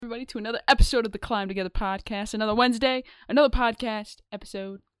everybody, to another episode of the Climb Together podcast. Another Wednesday, another podcast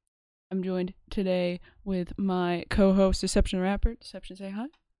episode. I'm joined today with my co-host, Deception Rapper. Deception, say hi.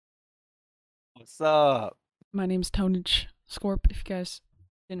 What's up? My name's Tonage Scorp, if you guys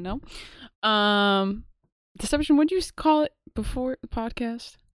didn't know. Deception, what did you call it before the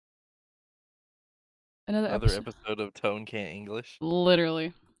podcast? Another episode of Tone Can't English?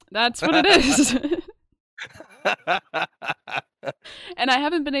 Literally. That's what it is. And I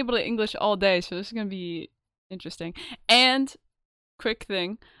haven't been able to English all day, so this is going to be interesting. And, quick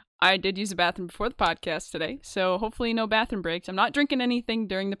thing, I did use the bathroom before the podcast today, so hopefully no bathroom breaks. I'm not drinking anything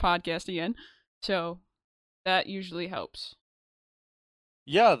during the podcast again, so that usually helps.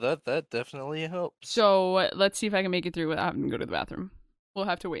 Yeah, that definitely helps. So let's see if I can make it through without having to go to the bathroom. We'll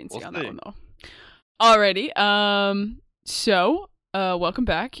have to wait and see on that one, though. Alrighty, welcome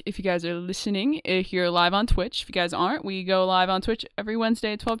back. If you guys are listening, if you're live on Twitch. If you guys aren't, we go live on Twitch every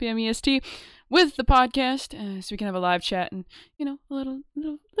Wednesday at 12 p.m. EST with the podcast, so we can have a live chat and, you know,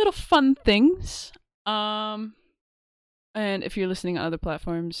 little fun things. And if you're listening on other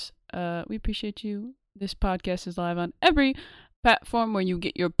platforms, we appreciate you. This podcast is live on every platform where you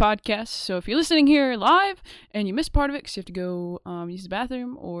get your podcasts. So if you're listening here live and you missed part of it because you have to go use the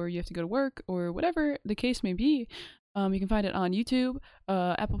bathroom or you have to go to work or whatever the case may be, you can find it on YouTube,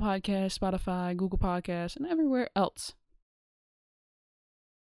 Apple Podcasts, Spotify, Google Podcasts, and everywhere else.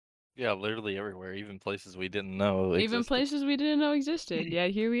 Yeah, literally everywhere, even places we didn't know existed. Even places we didn't know existed. Yeah,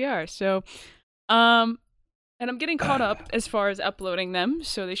 here we are. So, and I'm getting caught up as far as uploading them,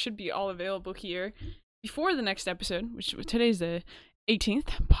 so they should be all available here before the next episode, which today's the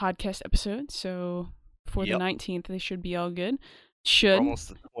 18th podcast episode, so before the 19th, they should be all good. We're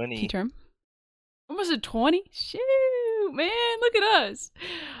almost at 20. Key term. Almost at 20? Shoot, man, look at us.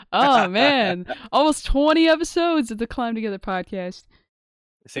 Oh, man. Almost 20 episodes of the Climb Together podcast.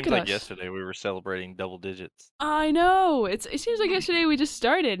 It seems like yesterday we were celebrating double digits. I know. It seems like yesterday we just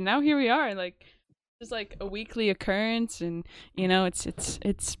started, and now here we are. Like, it's like a weekly occurrence, and, you know, it's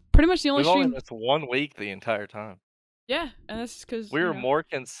pretty much the only stream. We've only missed 1 week the entire time. Yeah, and that's because we were more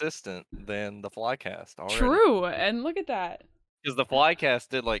consistent than the Flycast already. True, and look at that. Because the Flycast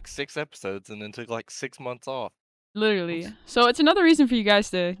did like 6 episodes and then took like 6 months off. Literally. So it's another reason for you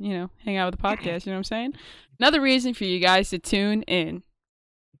guys to, you know, hang out with the podcast, you know what I'm saying? Another reason for you guys to tune in.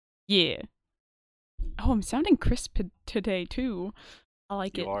 Yeah. Oh, I'm sounding crisp today, too. I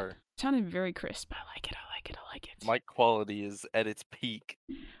like it. You are. Sounding very crisp. I like it. Mic quality is at its peak.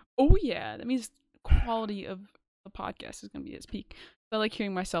 Oh, yeah. That means quality of the podcast is going to be at its peak. I like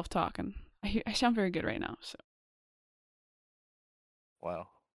hearing myself talk, and I sound very good right now, so. Wow.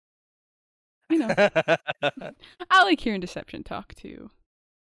 You know. I like hearing Deception talk, too.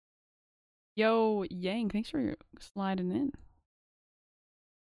 Yo, Yang, thanks for sliding in.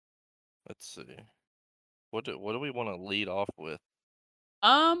 Let's see. What do we want to lead off with?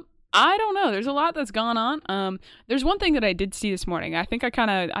 I don't know. There's a lot that's gone on. There's one thing that I did see this morning. I think I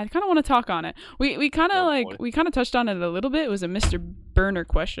kind of want to talk on it. We kind of touched on it a little bit. It was a Mr. Burner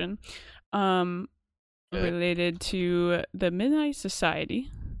question. Related to the Midnight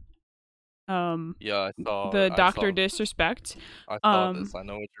Society. Yeah, I saw the Dr. Disrespect. I saw this. I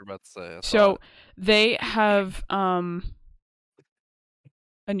know what you're about to say. So they have a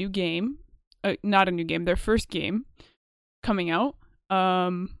new game, not a new game, their first game coming out.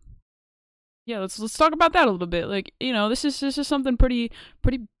 Yeah, let's talk about that a little bit. Like, you know, this is something pretty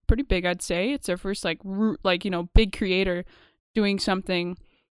big, I'd say. It's their first big creator doing something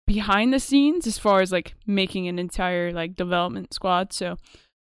behind the scenes as far as like making an entire like development squad. So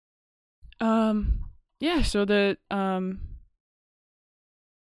yeah, so the I'm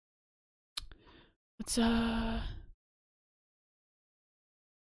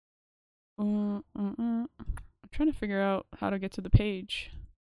trying to figure out how to get to the page.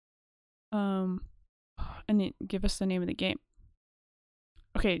 And give us the name of the game.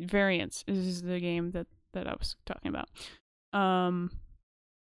 Okay, Variants is the game that I was talking about.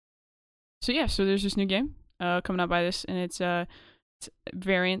 So yeah, so there's this new game coming out by this, and it's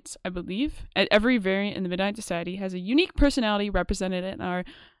Variants, I believe. Every variant in the Midnight Society has a unique personality represented in our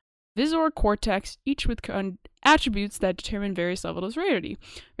visor cortex, each with attributes that determine various levels of rarity.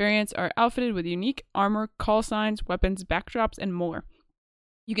 Variants are outfitted with unique armor, call signs, weapons, backdrops, and more.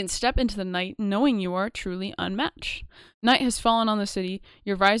 You can step into the night knowing you are truly unmatched. Night has fallen on the city.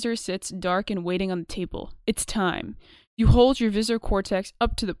 Your visor sits dark and waiting on the table. It's time. You hold your visor cortex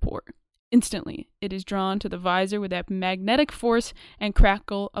up to the port. Instantly, it is drawn to the visor with that magnetic force and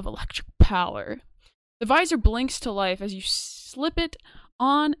crackle of electric power. The visor blinks to life as you slip it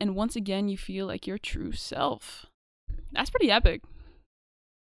on, and once again you feel like your true self. That's pretty epic.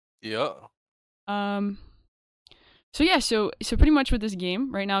 Yeah. Um, so yeah, so pretty much with this game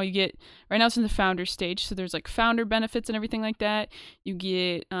right now, right now it's in the founder stage. So there's like founder benefits and everything like that. You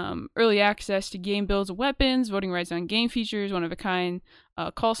get early access to game builds and weapons, voting rights on game features, one of a kind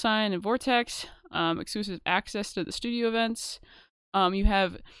call sign and vortex, exclusive access to the studio events. You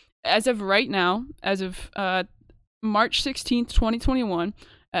have, as of right now, as of March 16th, 2021,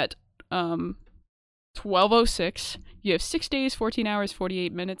 at 12:06, you have 6 days, 14 hours,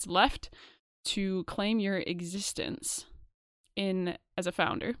 48 minutes left to claim your existence in as a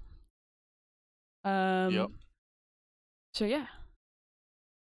founder. Yep. Um, so yeah,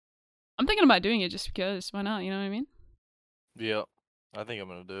 I'm thinking about doing it just because. Why not? You know what I mean? Yep. I think I'm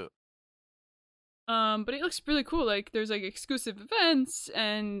gonna do it. But it looks really cool. Like there's like exclusive events,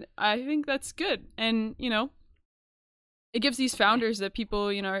 and I think that's good. And it gives these founders that people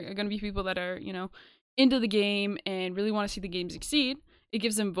are going to be people that are into the game and really want to see the game succeed. It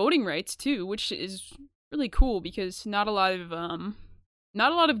gives them voting rights too, which is really cool because not a lot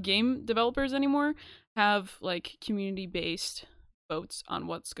of game developers anymore have like community based votes on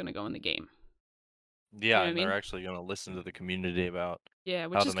what's going to go in the game. You Yeah, know what I and they're mean? actually gonna listen to the community about Yeah,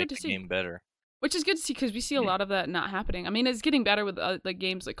 how which to is good make to the see. game better. Which is good to see because we see a lot of that not happening. I mean, it's getting better with like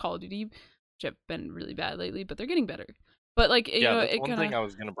games like Call of Duty, which have been really bad lately, but they're getting better. But like Yeah, that's it one kind thing of I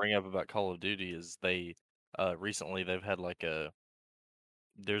was gonna bring up about Call of Duty is they recently they've had like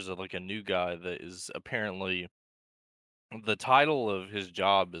there's like a new guy that is apparently the title of his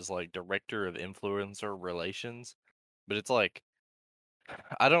job is like director of influencer relations, but it's like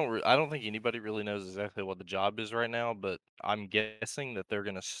I don't think anybody really knows exactly what the job is right now, but I'm guessing that they're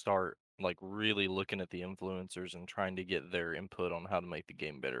gonna start like really looking at the influencers and trying to get their input on how to make the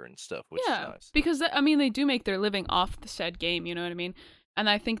game better and stuff, which is yeah, nice. because I mean they do make their living off the said game. You know what I mean? And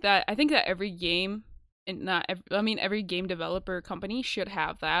I think that every game, and not every, I mean every game developer company should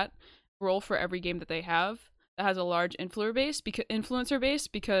have that role for every game that they have that has a large influencer base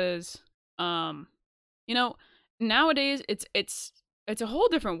because um you know nowadays it's a whole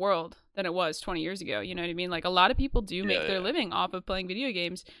different world than it was 20 years ago. You know what I mean? Like a lot of people do Yeah, make their yeah. living off of playing video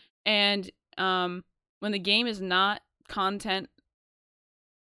games, and when the game is not content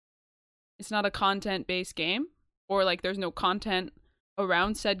it's not a content based game, or like there's no content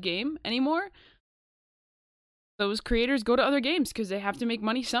around said game anymore, those creators go to other games because they have to make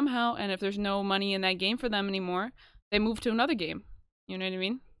money somehow, and if there's no money in that game for them anymore, they move to another game. You know what I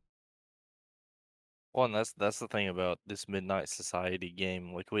mean? Well, and that's the thing about this Midnight Society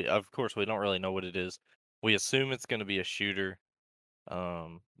game. Like we, of course, we don't really know what it is. We assume it's going to be a shooter.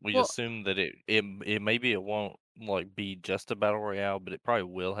 We Well, assume that it maybe it won't like be just a battle royale, but it probably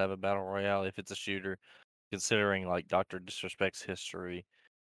will have a battle royale if it's a shooter, considering like Doctor Disrespect's history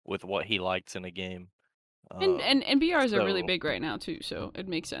with what he likes in a game. and BRs are really So big right now too, so it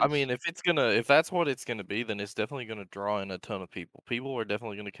makes I sense. mean, if that's what it's gonna be, then it's definitely gonna draw in a ton of people. People are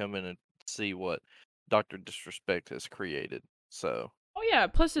definitely gonna come in and see what Doctor Disrespect has created. So Oh yeah,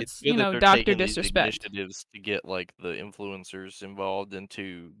 plus it's it's good that they're Doctor taking these Disrespect. initiatives to get like the influencers involved and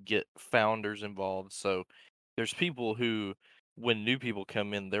to get founders involved. So there's people who, when new people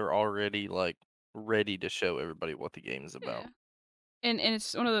come in, they're already like ready to show everybody what the game is Yeah. about. And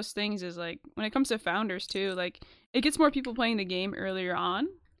it's one of those things is like when it comes to founders too, like it gets more people playing the game earlier on,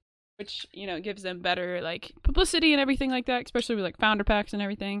 which gives them better like publicity and everything like that, especially with like founder packs and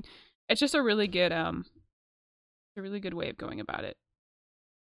everything. It's just a really good way of going about it.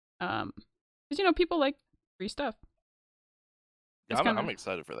 Because people like free stuff. Yeah, It's kind of I'm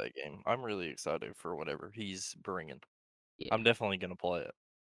excited for that game. I'm really excited for whatever he's bringing. yeah. I'm definitely gonna play it.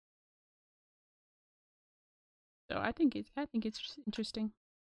 So I think it's just interesting.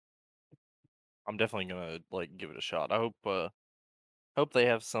 I'm definitely gonna like give it a shot. I hope they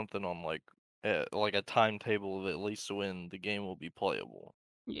have something on like a timetable of at least when the game will be playable.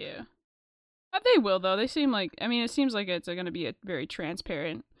 Yeah, they will though. They seem like it seems like it's going to be a very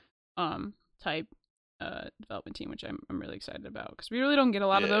transparent type development team, which I'm really excited about because we really don't get a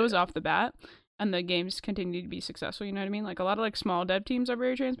lot of Yeah, those off the bat, and the games continue to be successful. You know what I mean? Like a lot of like small dev teams are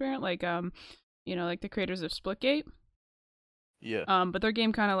very transparent, like like the creators of Splitgate. yeah, But their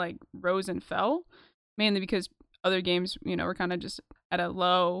game kind of like rose and fell, mainly because other games were kind of just at a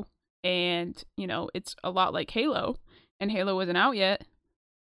low, and it's a lot like Halo, and Halo wasn't out yet.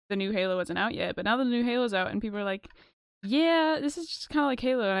 The new Halo wasn't out yet, but now the new Halo's out, and people are like, "Yeah, this is just kind of like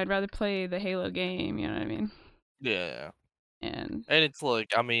Halo, and I'd rather play the Halo game." You know what I mean? yeah. And And it's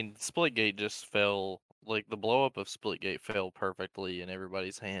like, I mean, Splitgate just fell. Like the blow up of Splitgate fell perfectly in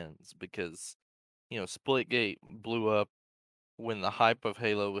everybody's hands because Splitgate blew up when the hype of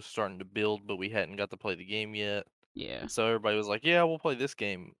Halo was starting to build, but we hadn't got to play the game yet. Yeah. So everybody was like, "Yeah, we'll play this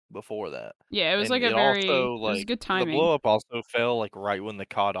game before that." Yeah, it was And like a it very also, it was like good the timing. blow up also fell, like, right when the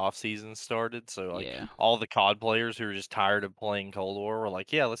COD off season started, so, like, Yeah. all the COD players who were just tired of playing Cold War were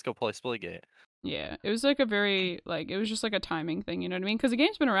like, "Yeah, let's go play Splitgate." Yeah. It was like a very like it was just like a timing thing, you know what I mean? Cuz the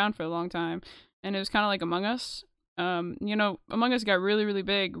game's been around for a long time and it was kind of like Among Us. Among Us got really really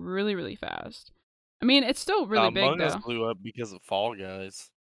big really really fast. I mean, it's still really big Among Us though. blew up because of Fall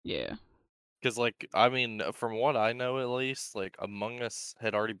Guys. Yeah. 'Cause, like, I mean, from what I know at least, like, Among Us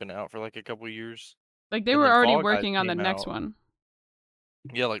had already been out for, like, a couple years, Like they and were then already Fall Guys working on the came next out. one.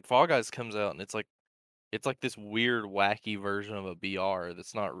 Yeah, like, Fall Guys comes out, and it's like this weird, wacky version of a BR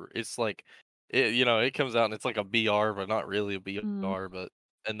that's not r it's like it comes out and it's like a BR, but not really a Mm. BR, but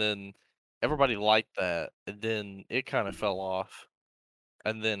and then everybody liked that, and then it kinda fell off,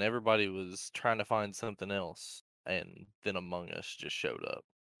 and then everybody was trying to find something else, and then Among Us just showed up.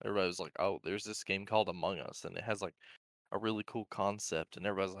 Everybody was like, "Oh, there's this game called Among Us, and it has, like, a really cool concept," and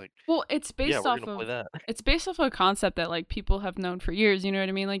everybody's like, Well, "Yeah, we're gonna play that." it's based off of a concept that like people have known for years, you know what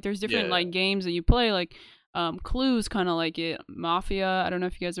I mean? Like there's different Yeah. like games that you play like Clue's kind of like it. Mafia, I don't know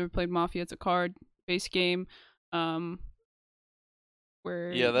if you guys ever played Mafia. It's a card-based game um Yeah,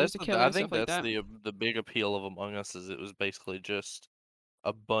 where that's there's a the killer I and stuff think like that's that. the big appeal of Among Us is it was basically just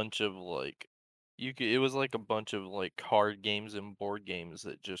a bunch of, like it was like a bunch of, like, card games and board games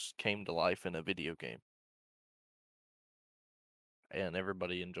that just came to life in a video game, and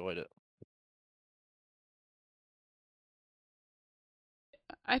everybody enjoyed it.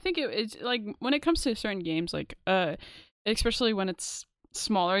 I think it's like when it comes to certain games like especially when it's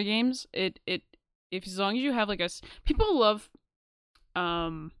smaller games, it if as long as you have like people love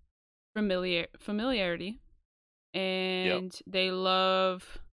um familiarity Yep. and they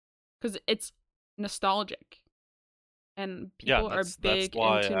love because it's nostalgic and Yeah, people are that's big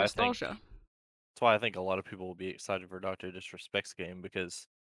why into I think nostalgia. a lot of people will be excited for Doctor Disrespect's game because,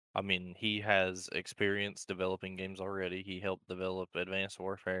 I mean, he has experience developing games already. He helped develop Advanced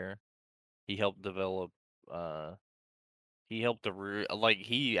Warfare. He helped develop, uh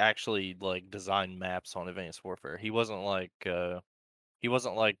he actually, like, designed maps on Advanced Warfare. He wasn't like a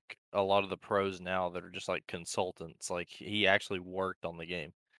lot of the pros now that are just, like, consultants, like, he actually worked on the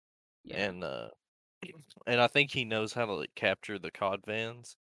game, Yeah. and, and I think he knows how to, like, capture the COD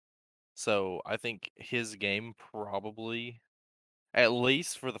fans, so I think his game probably, at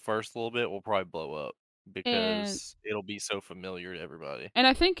least for the first little bit, will probably blow up And because it'll be so familiar to everybody.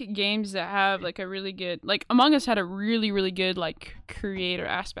 I think games that have like a really good like Among Us had a really really good like creator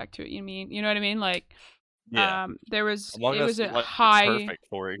aspect to it. You know what I mean? Like Yeah. Among it Us was was, a like, high perfect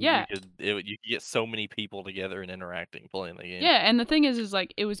for it because yeah. you could get so many people together and interacting playing the game. Yeah, and the thing is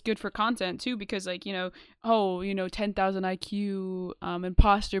like it was good for content too because like, 10,000 IQ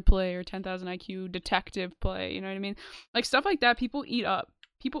imposter play or 10,000 IQ detective play, you know what I mean? Like stuff like that people eat up.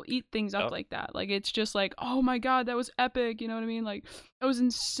 People eat things up Yep. like that. Like it's just like, "Oh my god, that was epic." You know what I mean? Like that was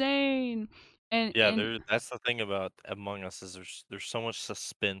insane. Yeah, And that's the thing about Among Us is there's so much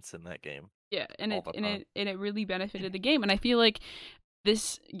suspense in that game yeah, all the time. and it really benefited the game and I feel like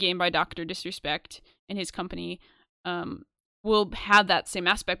this game by Dr. Disrespect and his company um will have that same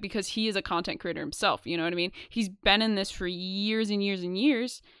aspect because he is a content creator himself, you know what I mean? He's been in this for years and years and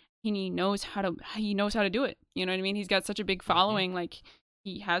years and he knows how to do it. You know what I mean? He's got such a big Mhm. following, like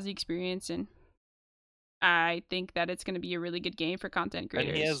he has the experience and I think that it's going to be a really good game for content And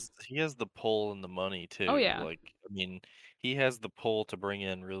creators. he has the pull and the money Oh too. yeah. Like, I mean, he has the pull to bring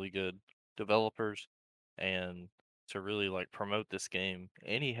in really good developers and to really like promote this game.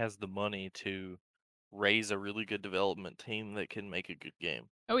 And he has the money to raise a really good development team that can make a good game.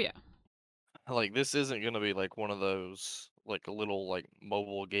 Oh yeah. Like this isn't gonna be like one of those like little like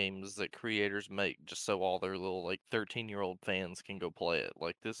mobile games that creators make just so all their little like 13-year-old fans can go play it.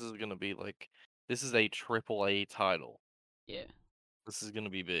 Like this is gonna be like this is a triple A title. Yeah. This is gonna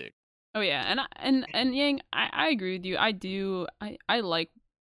be big. Oh yeah. And Yang, I agree with you. I like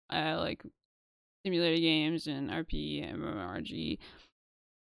simulator games and RP and MMORPG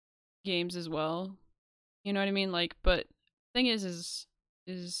games as well. You know what I mean? Like, but thing is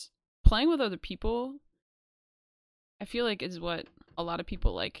playing with other people. I feel like is what a lot of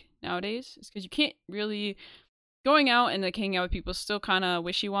people like nowadays. Is because you can't really going out and like hanging out with people is still kind of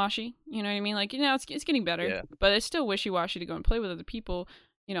wishy washy. You know what I mean? Like it's getting better, Yeah. but it's still wishy washy to go and play with other people.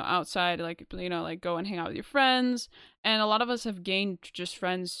 Outside, like like go and hang out with your friends. And a lot of us have gained just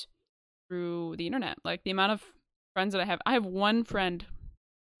friends through the internet. Like the amount of friends that I have one friend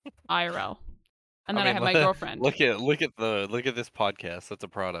IRL, and I then I mean, have my girlfriend. look at this podcast. That's a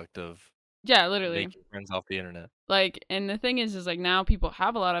product of Yeah, literally. making friends off the internet. Like, and the thing is like now people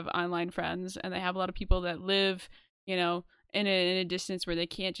have a lot of online friends, and they have a lot of people that live, you know, in a distance where they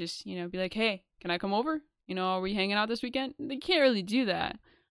can't just, be like, hey, can I come over? Are we hanging out this weekend? They can't really do that.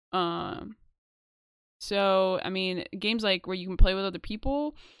 Um, so I mean, games like where you can play with other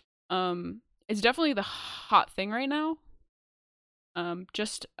people, it's definitely the hot thing right now.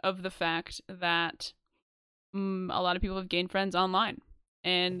 Just of the fact that a lot of people have gained friends online,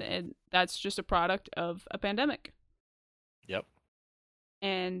 and that's just a product of a pandemic. Yep.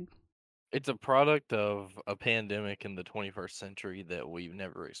 And It's a product of a pandemic in the 21st century that we've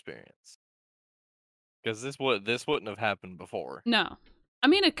never experienced. Because this wouldn't have happened before. no, I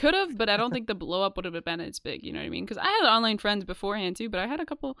mean it could have, but I don't think the blow up would have been as big. You know what I mean? Because I had online friends beforehand too, but I had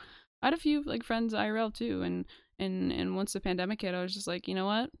a few like friends IRL too, and once the pandemic hit, I was just like, you know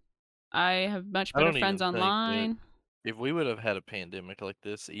what? I have much I better don't friends even think that online. if we would have had a pandemic like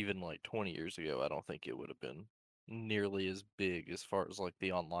this, even like 20 years ago, I don't think it would have been nearly as big as far as like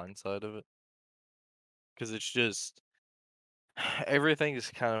the online side of it. Because it's just everything is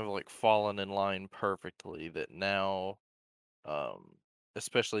kind of like fallen in line perfectly that now, um,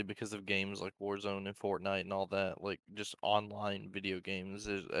 especially because of games like Warzone and Fortnite and all that, like just online video games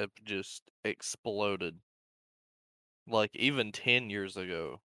have just exploded. Like even 10 years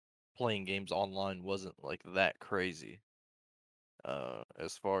ago, playing games online wasn't like that crazy.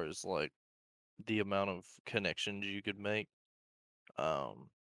 As far as like the amount of connections you could make. Um,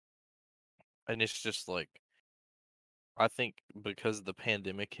 and it's just like I think because the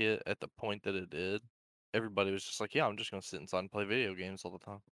pandemic hit at the point that it did, everybody was just like, "Yeah, I'm just gonna sit inside and play video games all the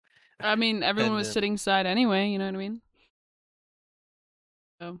time." I mean, everyone And was then, sitting side anyway. You know what I mean?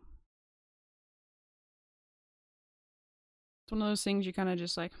 So it's one of those things you kind of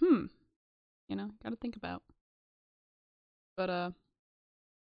just like, got to think about. But I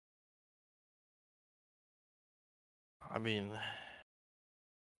mean,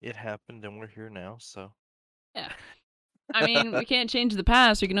 it happened, and we're here now. So yeah. I mean, we can't change the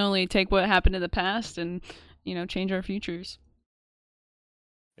past. We can only take what happened in the past and, change our futures.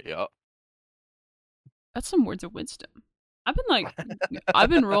 yeah, That's some words of wisdom. I've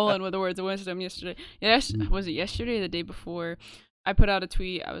been rolling with the words of wisdom yesterday. Yes, was it yesterday or the day before? I put out a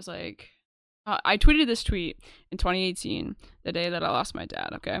tweet. I was like, I tweeted this tweet in 2018, the day that I lost my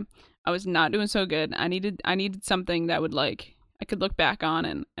dad. Okay, I was not doing so good. I needed something that would like I could look back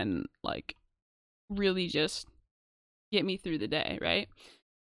on and like really just get me through the day, right?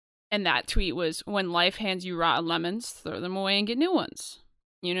 And that tweet was, when life hands you rotten lemons, throw them away and get new ones.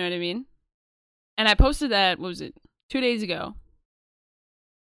 You know what I mean? And I posted that, what was it, 2 days ago.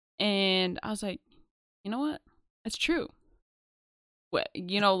 And I was like, you know what? That's true.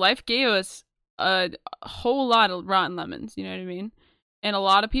 Life gave us a whole lot of rotten lemons, you know what I mean? And a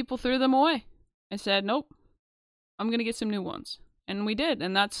lot of people threw them away and said, nope, I'm going to get some new ones. And we did.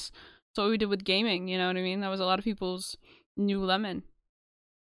 And that's what we did with gaming, you know what I mean? That was a lot of people's new lemon.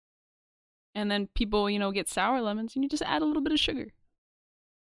 And then people, get sour lemons, and you just add a little bit of sugar.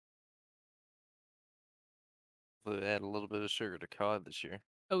 they add a little bit of sugar to COD this year.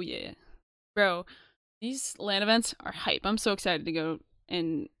 Oh yeah, bro. These LAN events are hype. I'm so excited to go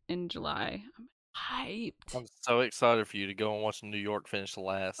in July. I'm hyped. I'm so excited for you to go and watch New York finish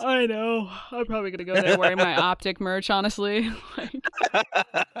last. I know. I'm probably gonna go there wearing my Optic merch. Honestly,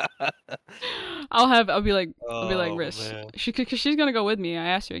 I'll be like, Oh Riss. man. Cause she's gonna go with me. I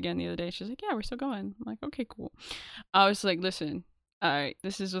asked her again the other day. She's like, yeah, we're still going. I'm like, okay, cool. I was like, listen, all right,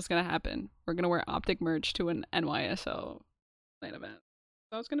 this is what's gonna happen. We're gonna wear Optic merch to an NYSL LAN event.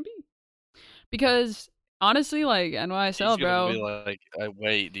 That's how it's gonna be. Because honestly, like She's NYSL, gonna be bro. like,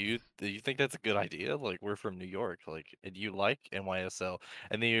 "Wait, do you think that's a good idea? Like, we're from New York. Like, and you like NYSL?"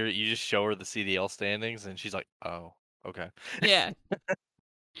 And then you just show her the CDL standings, and she's like, "Oh, okay." Yeah.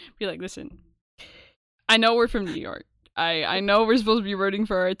 Be like, listen, I know we're from New York. I know we're supposed to be rooting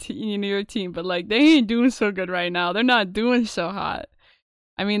for our New York team, but like they ain't doing so good right now. They're not doing so hot.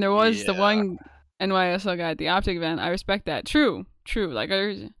 I mean, there was the Yeah. one NYSL guy at the Optic event. I respect that. True. Like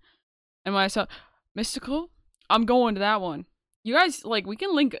there's NYSL Mystical. I'm going to that one. You guys, like, we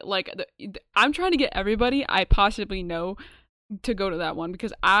can link. Like, I'm trying to get everybody I possibly know to go to that one,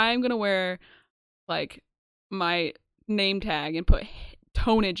 because I'm gonna wear like my name tag and put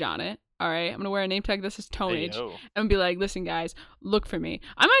tonnage on it. All right, I'm gonna wear a name tag that says Hey tonnage yo. and be like, listen, guys, look for me.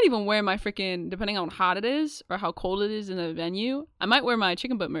 I might even wear my freaking, depending on how hot it is or how cold it is in the venue, I might wear my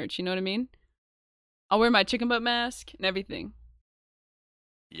chicken butt merch. You know what I mean? I'll wear my chicken butt mask and everything.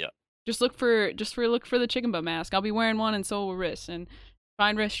 Yeah. Just look for the chicken butt mask. I'll be wearing one, and so will Riss. And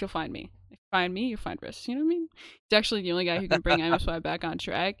find Riss, you'll find me. If you find me, you find Riss. You know what I mean? He's actually the only guy who can bring MSY back on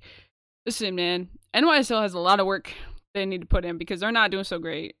track. Listen, man, NYSL has a lot of work they need to put in because they're not doing so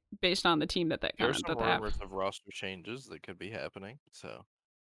great based on the team There's that some they have. rumors of roster changes that could be happening. So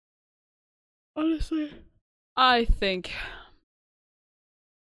Honestly, I think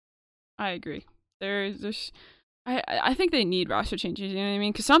I agree. There's I think they need roster changes. You know what I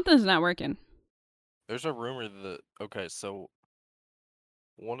mean? Because something's not working. there's a rumor that okay, so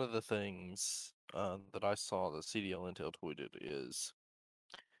one of the things that I saw that CDL Intel tweeted is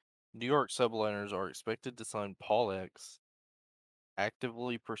New York subliners are expected to sign Paul X,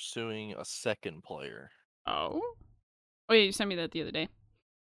 actively pursuing a second player. Oh, oh yeah, you sent me that the other day.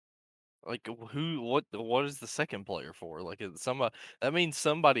 Like who? What is the second player for? Like is somebody that means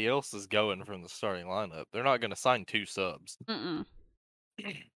somebody else is going from the starting lineup. They're not going to sign two subs. Mm-mm.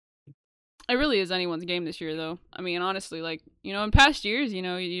 It really is anyone's game this year, though. I mean, honestly, like, you know, in past years, you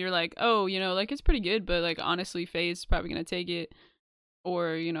know, you're like, oh, you know, like, it's pretty good, but, like, honestly, FaZe is probably going to take it.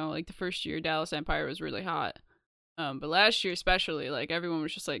 Or, you know, like, the first year, Dallas Empire was really hot. But last year, especially, like, everyone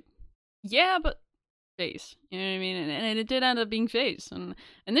was just like, yeah, but FaZe. You know what I mean? And it did end up being FaZe. And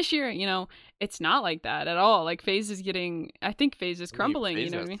this year, you know, it's not like that at all. Like, FaZe is getting, I think FaZe is Dude, crumbling, you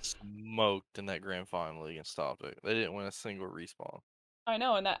FaZe know what I got mean? smoked in that grand final against Optic. They didn't win a single respawn. I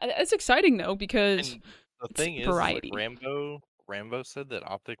know, and it's exciting, though, because And the it's thing is like variety. Rambo said that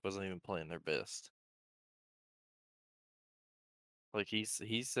Optic wasn't even playing their best. Like he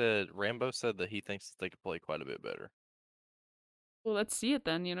said Rambo said that he thinks that they could play quite a bit better, Well, let's see it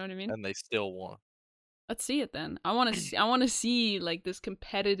then, you know what I mean? and they still won. Let's see it then. I want to see. I want to see like this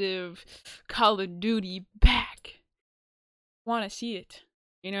competitive Call of Duty back. Want to see it.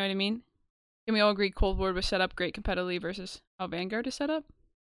 You know what I mean? Can we all agree Cold War was set up great competitively versus how Vanguard is set up?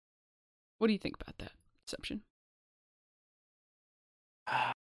 What do you think about that perception?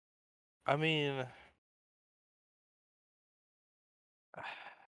 I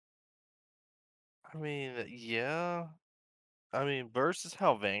mean, yeah. I mean, versus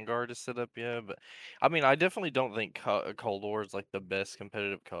how Vanguard is set up, yeah. But I mean, I definitely don't think Cold War is like the best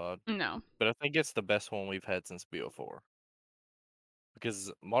competitive COD, No. but I think it's the best one we've had since BO4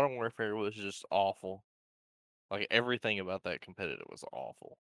 because Modern Warfare was just awful. Like everything about that competitive was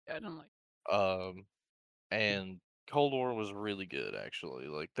awful. Yeah, I don't like. Um, and Cold War was really good actually.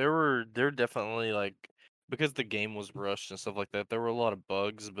 Like there definitely like because the game was rushed and stuff like that, there were a lot of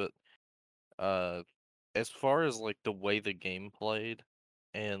bugs, but uh as far as like the way the game played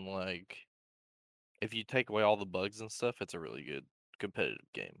and like if you take away all the bugs and stuff, it's a really good competitive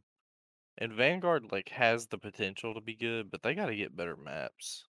game. And Vanguard like has the potential to be good, but they got to get better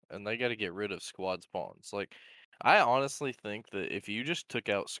maps and they got to get rid of squad spawns. Like I honestly think that if you just took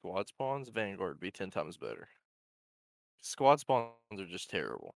out squad spawns, Vanguard would be 10 times better. Squad spawns are just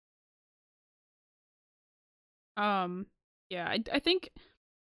terrible. Um. Yeah, I think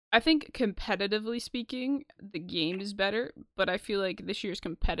competitively speaking, the game is better, but I feel like this year's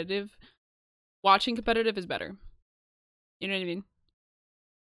competitive, watching competitive is better. You know what I mean?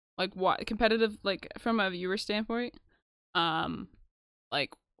 Like what competitive, like from a viewer standpoint. Um,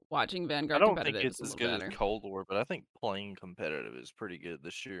 like watching I Vanguard don't think competitive is it's a as little good as better. Cold War, but I think playing competitive is pretty good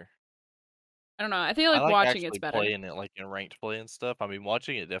this year. I don't know. I feel I like like watching it's actually better. playing it like in ranked play and stuff. I mean,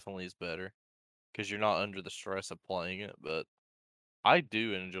 watching it definitely is better because you're not under the stress of playing it, but I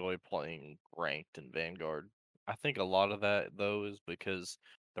do enjoy playing ranked in Vanguard. I think a lot of that though is because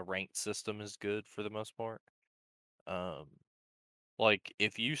the ranked system is good for the most part. Um, like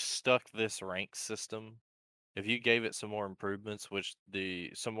if you stuck this rank system, if you gave it some more improvements, which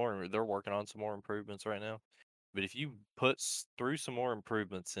they're working on some more improvements right now. But if you threw some more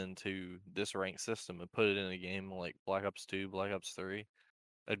improvements into this rank system and put it in a game like Black Ops 2, Black Ops 3,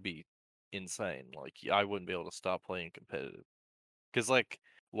 that'd be insane. Like I wouldn't be able to stop playing competitive. Cuz like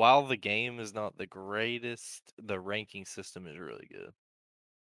while the game is not the greatest, the ranking system is really good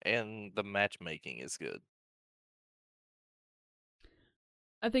and the matchmaking is good.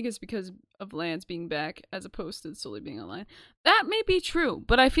 I think it's because of Lance being back as opposed to solely being online. That may be true,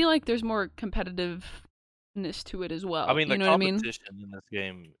 but I feel like there's more competitiveness to it as I well. mean, You the know what I mean? competition in this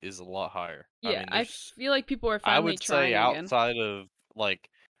game is a lot higher. I Yeah, mean, I there's feel like people are I finally would say trying again. outside of like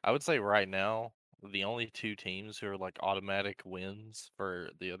I would say right now the only two teams who are like automatic wins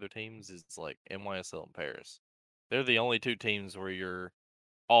for the other teams is like NYSL and Paris. They're the only two teams where you're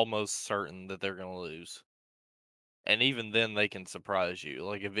almost certain that they're going to lose. And even then they can surprise you.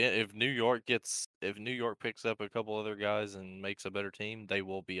 Like if New York picks up a couple other guys and makes a better team, they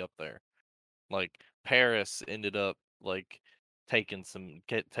will be up there. Like Paris ended up like taking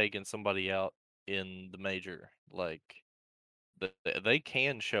somebody out in the major. Like they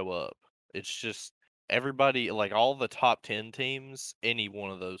can show up. It's just everybody, like all the top 10 teams, any one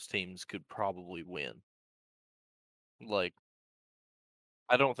of those teams could probably win. Like,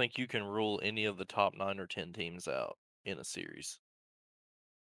 I don't think you can rule any of the top 9 or 10 teams out in a series.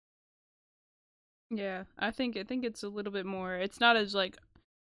 Yeah, I think it's a little bit more. It's not as like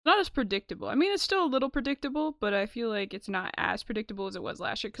not as predictable. I mean, it's still a little predictable, but I feel like it's not as predictable as it was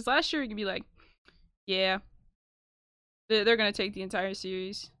last year. Because last year you could be like, yeah, they're gonna take the entire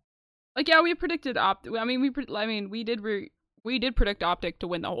series. Like, yeah, we predicted I mean, we did predict Optic to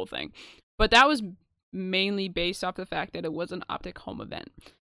win the whole thing, but that was mainly based off the fact that it was an Optic home event,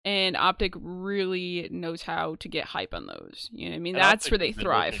 and Optic really knows how to get hype on those. You know what I mean? And That's Optic where they has been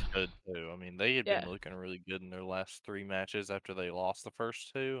thrive. looking good too. I mean, they had been Yeah. looking really good in their last 3 matches after they lost the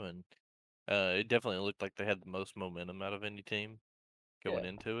first 2, and it definitely looked like they had the most momentum out of any team Yeah. going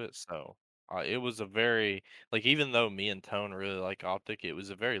into it. So it was a very like even though me and Tone really like Optic, it was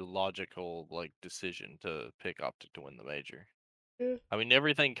a very logical like decision to pick Optic to win the major. Yeah. I mean,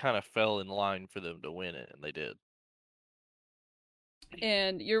 everything kind of fell in line for them to win it, and they did.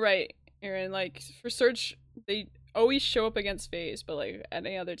 And you're right, Aaron. Like for Surge, they always show up against FaZe, but like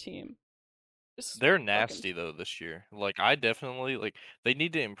any other team, just They're fucking nasty though this year. Like I definitely like they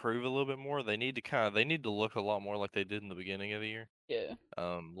need to improve a little bit more. They need to look a lot more like they did in the beginning of the year. yeah.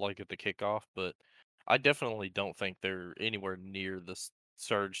 Like at the kickoff, but I definitely don't think they're anywhere near the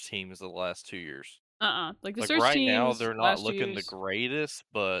Surge teams of the last 2 years. Like the Like Surge right now, teams they're not last looking the year's. greatest,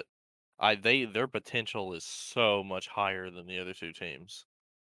 but their potential is so much higher than the other two teams,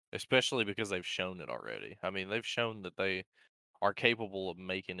 especially because they've shown it already. I mean, they've shown that they are capable of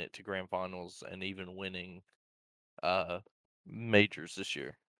making it to grand finals and even winning uh majors this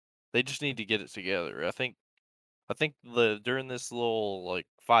year. They just need to get it together. I think the during this little like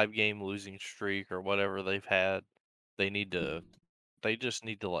 5 game losing streak or whatever they've had, they need to they just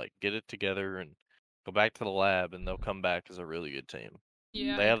need to like get it together and go back to the lab and they'll come back as a really good team.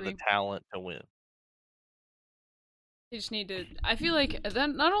 Yeah, I They have the agree. talent to win. They just need to. I feel like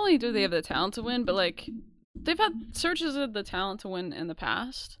then not only do they have the talent to win, but like they've had Surges of the talent to win in the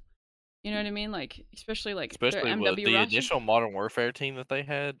past. You know what I mean? Like especially like their Especially with MW the roster. initial Modern Warfare team that they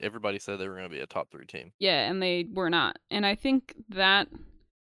had, everybody said they were going to be a top 3 team. Yeah, and they were not. And I think that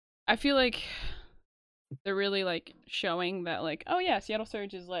I feel like they're really like showing that like, oh yeah, Seattle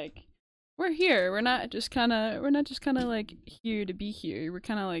Surge is like we're here. We're not just kind of like here to be here. We're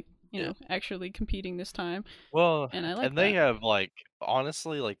kind of like, Yeah. actually competing this time. Well, And I like and they that. have like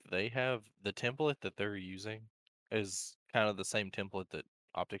honestly like they have the template that they're using is kind of the same template that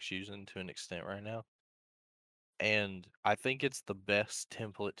Optic's using to an extent right now. And I think it's the best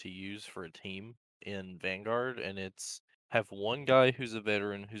template to use for a team in Vanguard, and it's have one guy who's a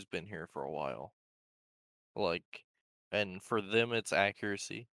veteran who's been here for a while. Like, and for them, it's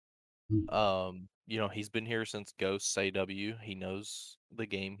accuracy. He's been here since Ghosts AW. He knows the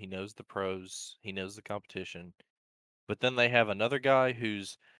game, he knows the pros, he knows the competition. But then they have another guy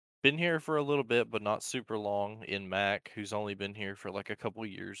who's been here for a little bit, but not super long in Mac, who's only been here for like a couple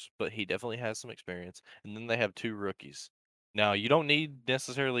years, but he definitely has some experience. And then they have 2 rookies. Now, you don't need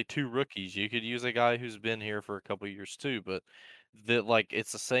necessarily 2 rookies. You could use a guy who's been here for a couple years too, but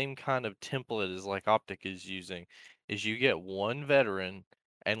it's the same kind of template as like Optic is using. Is you get one veteran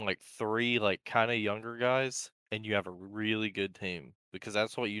and like 3 like kind of younger guys, and you have a really good team because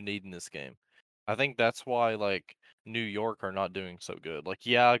that's what you need in this game. I think that's why like New York are not doing so good. Like,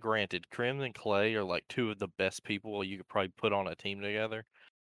 yeah, granted, Krim and Clay are like 2 of the best people you could probably put on a team together,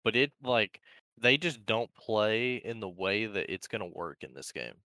 but they just don't play in the way that it's gonna work in this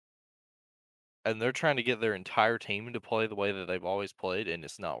game. And they're trying to get their entire team to play the way that they've always played, and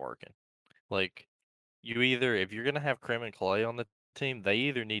it's not working. Like, if you're gonna have Krim and Clay on the team, they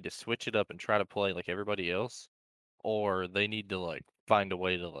either need to switch it up and try to play like everybody else, or they need to like find a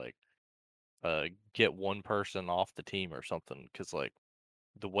way to get one person off the team or something. Because like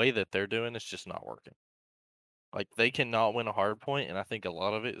the way that they're doing it's just not working. Like they cannot win a hard point, and I think a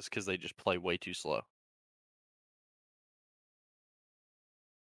lot of it is because they just play way too slow.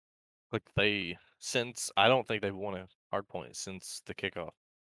 Like since I don't think they've won a hard point since the kickoff.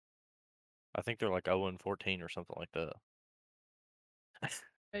 I think they're like 0-14 or something like that.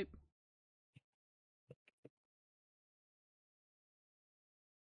 Right.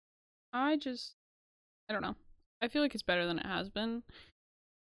 I just I don't know. I feel like it's better than it has been.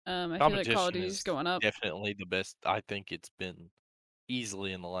 I feel like Call of Competition Duty is is going up. definitely the best. I think it's been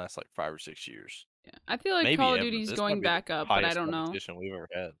easily in the last like 5 or 6 years, Yeah. I feel like Call maybe of ever. Duty is This might going be the back up, but I highest don't know. competition we've ever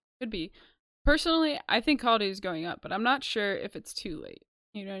had. Could be. Personally, I think Call of Duty is going up, but I'm not sure if it's too late.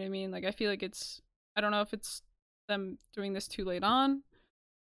 You know what I mean? Like I feel like I don't know if it's them doing this too late on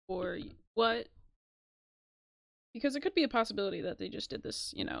or what, because it could be a possibility that they just did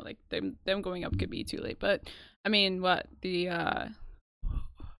this, you know, like them going up could be too late. But I mean, what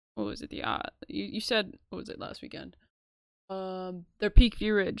was it? You said, what was it last weekend? Their peak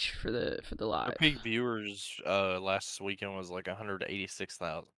viewerage for the Their live. peak viewers last weekend was like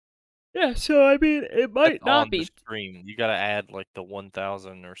 186,000. Yeah, so I mean, it That's might not on the be. stream. You got to add like the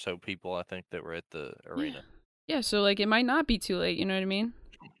 1,000 or so people I think that were at the Yeah, arena. yeah. So like, it might not be too late. You know what I mean?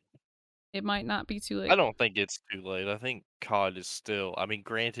 It might not be too I late. don't think it's too late. I think COD is still. I mean,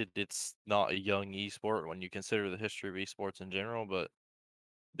 granted, it's not a young esport when you consider the history of esports in general, but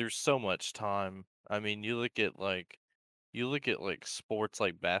there's so much time. I mean, you look at sports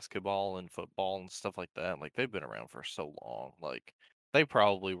like basketball and football and stuff like that. Like they've been around for so long. Like they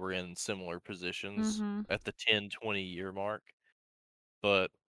probably were in similar positions Mm-hmm. at the 10, 20 year mark.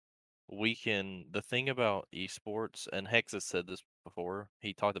 But the thing about esports, and Hex has said this before.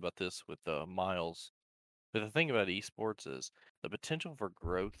 He talked about this with Miles. But the thing about esports is the potential for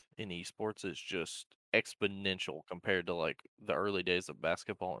growth in esports is just exponential compared to like the early days of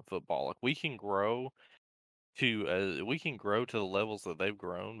basketball and football. Like we can grow to the levels that they've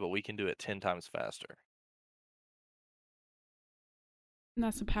grown, but we can do it 10 times faster. And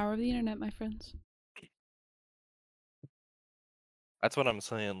that's the power of the internet, my friends. That's what I'm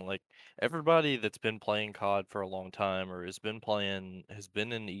saying. Like everybody that's been playing COD for a long time or has been in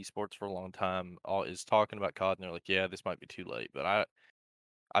esports for a long time, all is talking about COD and they're like, yeah, this might be too late. But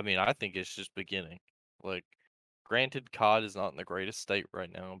I mean, I think it's just beginning. Like, granted, COD is not in the greatest state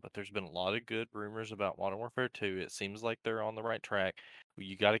right now, but there's been a lot of good rumors about Modern Warfare 2. It seems like they're on the right track.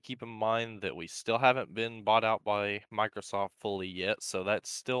 You got to keep in mind that we still haven't been bought out by Microsoft fully yet, so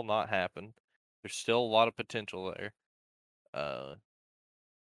that's still not happened. There's still a lot of potential there. Uh,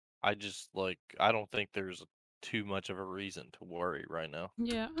 I don't think there's too much of a reason to worry right now.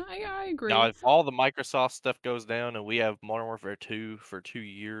 Yeah, I Now, agree. if all the Microsoft stuff goes down and we have Modern Warfare 2 for 2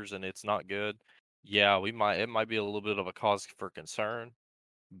 years and it's not good, yeah, it might be a little bit of a cause for concern,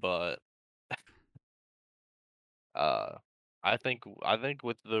 but uh I think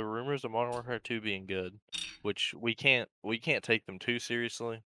with the rumors of Modern Warfare 2 being good, which we can't take them too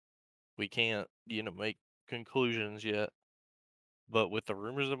seriously. We can't, make conclusions yet. But with the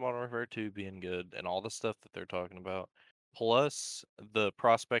rumors of Modern Warfare 2 being good and all the stuff that they're talking about, plus the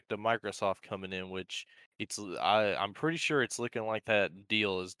prospect of Microsoft coming in, which I'm pretty sure it's looking like that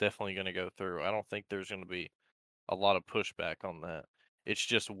deal is definitely going to go through. I don't think there's going to be a lot of pushback on that. It's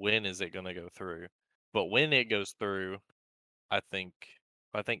just when is it going to go through? But when it goes through, I think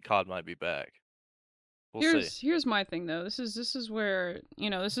I think COD might be back. We'll see. Here's my thing though. This is where,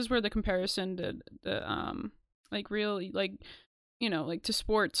 this is where the comparison to the like real, like, like to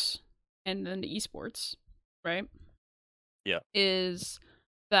sports and then to esports, right? Yeah. Is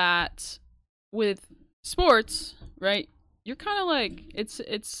that with sports, right? You're kind of like, it's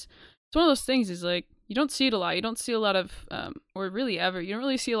one of those things, is like, you don't see it a lot. You don't see a lot of or really ever. You don't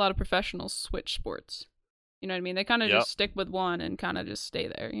really see a lot of professionals switch sports. You know what I mean? They kind of Yep. just stick with one and kind of just stay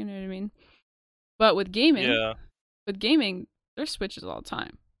there. You know what I mean? But Yeah. with gaming, there's switches all the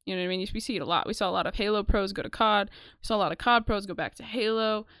time. You know what I mean? We see it a lot. We saw a lot of Halo pros go to COD. We saw a lot of COD pros go back to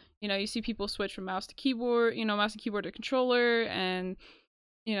Halo. You see people switch from mouse to keyboard, mouse to keyboard to controller, and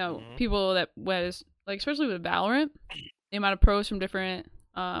Hmm. people that was like, especially with Valorant, the amount of pros from different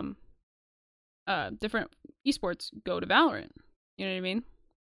esports go to Valorant. You know what I mean?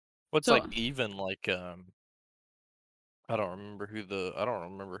 What's like So, even like I don't remember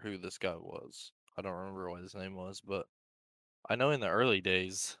who this guy was. I don't remember what his name was, but I know in the early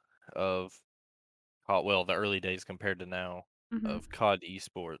days of the early days compared to now mhm. of COD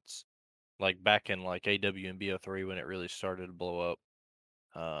esports, like back in like AW and BO3 when it really started to blow up,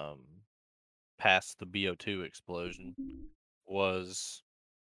 um, past the BO2 explosion, was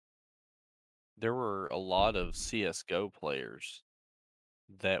there were a lot of CS:GO players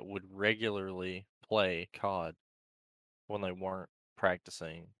that would regularly play COD when they weren't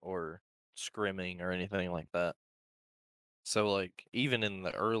practicing or scrimming or anything like that. So like even in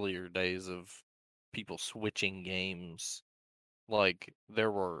the earlier days of people switching games, like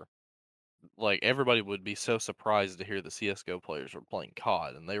there were like everybody would be so surprised to hear the CS:GO players were playing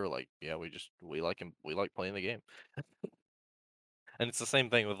COD and they were like, yeah, we like playing the game. And it's the same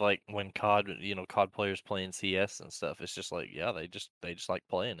thing with like when COD players playing CS and stuff. It's just like, yeah, they just like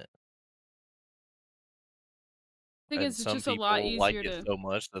playing it. Thing And is, it's some just a lot people like easier it to. so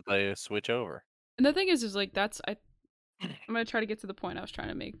much that they switch over. And the thing is like, I'm gonna try to get to the point I was trying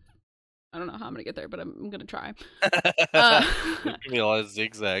to make. I don't know how I'm gonna get there, but I'm gonna try. Uh, There's gonna be a lot of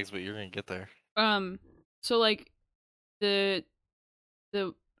zigzags, but you're gonna get there. um, so like the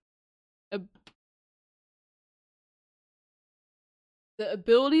the the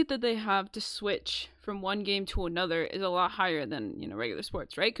ability that they have to switch from one game to another is a lot higher than regular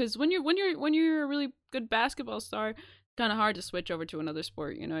sports, right? Because when you're a really good basketball star, it's kind of hard to switch over to another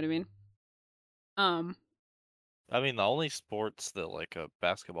sport. You know what I mean? Um, I mean, the only sports that like a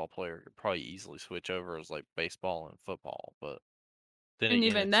basketball player could probably easily switch over is like baseball and football, but then and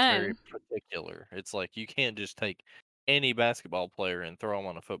again, even it's very then, particular. It's like you can't just take any basketball player and throw them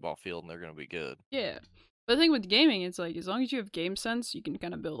on a football field and they're going to be good. yeah. But the thing with gaming, it's like as long as you have game sense, you can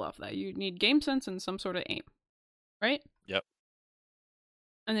kind of build off that. You need game sense and some sort of aim, right? Yep.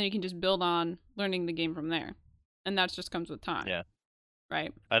 And then you can just build on learning the game from there, and that just comes with time, Yeah.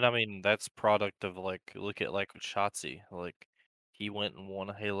 right? And I mean, that's product of like look at like with Shotzi. Like he went and won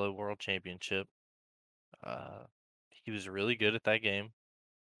a Halo World Championship. Uh he was really good at that game.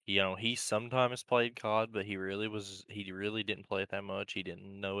 He sometimes played COD, but he really didn't play it that much. He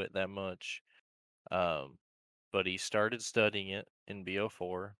didn't know it that much. Um but he started studying it in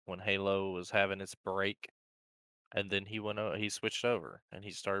BO4 when Halo was having its break, and then he switched over and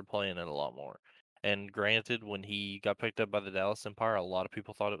he started playing it a lot more. And granted, when he got picked up by the Dallas Empire, a lot of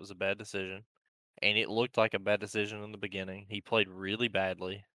people thought it was a bad decision, and it looked like a bad decision in the beginning. He played really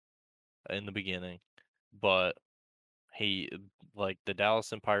badly in the beginning, but he like the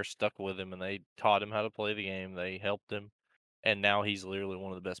Dallas Empire stuck with him and they taught him how to play the game. They helped him, and now he's literally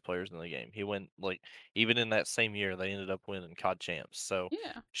one of the best players in the game. He went like even in that same year they ended up winning COD champs. So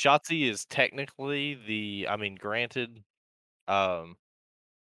Yeah. Shotzi is technically I mean, um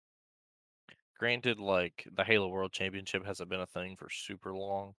granted, like the Halo World Championship hasn't been a thing for super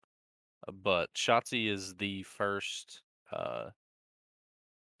long, but Shotzi is the first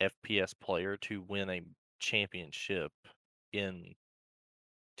FPS player to win a championship in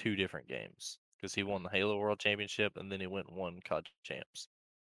two different games because he won the Halo World Championship and then he went and won COD champs.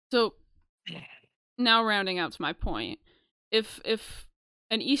 So now rounding out to my point, if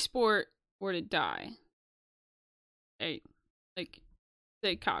an esport were to die, right? Like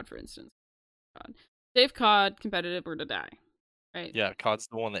say COD for instance, COD. Say if COD competitive were to die, right? Yeah, COD's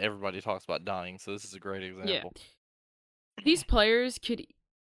the one that everybody talks about dying, so this is a great Yeah. example. These players could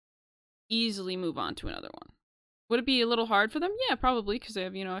easily move on to another one. Would it be a little hard for them? Yeah, probably, because they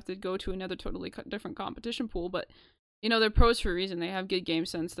have to go to another totally different competition pool. But they're pros for a reason. They have good game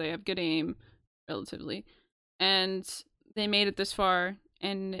sense. They have good aim, relatively, and they made it this far.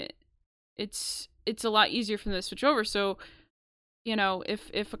 And it's a lot easier for them to switch over. So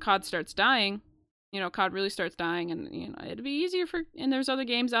if a COD starts dying, COD really starts dying, and it'd be easier for. And there's other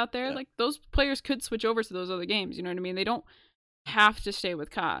games out there Yeah. like those players could switch over to those other games. You know what I mean? They don't have to stay with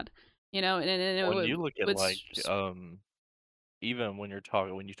COD. And it When would you look at would like even when you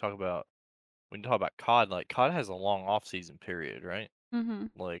talk about COD, like COD has a long off season period, right? mm-hmm.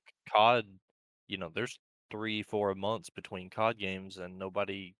 Like COD, there's 3-4 months between COD games and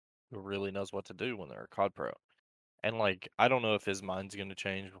nobody really knows what to do when they're a COD pro. And like I don't know if his mind's gonna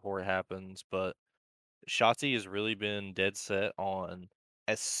change before it happens, but Shotzi has really been dead set on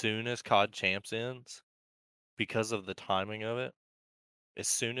as soon as COD Champs ends, because of the timing of it, as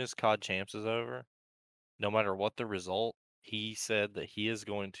soon as COD Champs is over, no matter what the result, he said that he is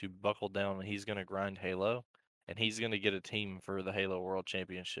going to buckle down and he's going to grind Halo and he's going to get a team for the Halo World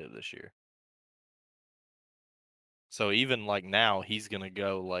Championship this year. So even like now he's going to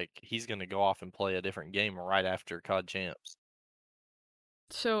go off and play a different game right after COD Champs.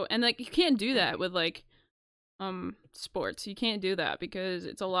 So and like you can't do that with like sports. You can't do that because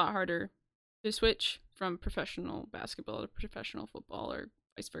it's a lot harder to switch from professional basketball to professional football or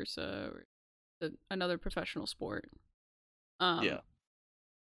vice versa or another professional sport. Yeah. Um,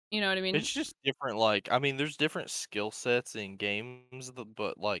 you know what I mean? It's just different, like I mean there's different skill sets in games,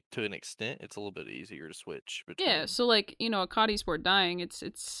 but like to an extent it's a little bit easier to switch Yeah. between. So like a COD sport dying, it's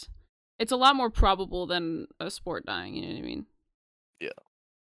a lot more probable than a sport dying. You know what I mean? Yeah.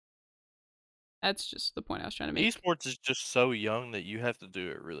 That's just the point I was trying to make. Esports is just so young that you have to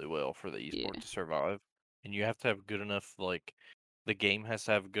do it really well for the esport Yeah, to survive, and you have to have good enough the game has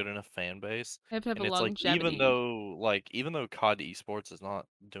to have a good enough fan base. I have to have a And it's like even longevity. though like even though COD esports is not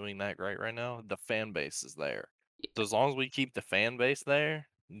doing that great right now, the fan base is there. So as long as we keep the fan base there,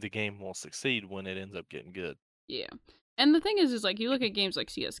 the game will succeed when it ends up getting good. Yeah. And the thing is like you look at games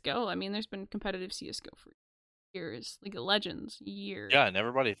like CS:GO. I mean, there's been competitive CS:GO for years. League of Legends, years. Yeah, and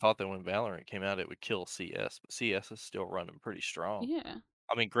everybody thought that when Valorant came out it would kill CS, but CS is still running pretty strong. Yeah.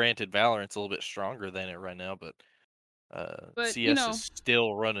 I mean, granted Valorant's a little bit stronger than it right now, but But, CS is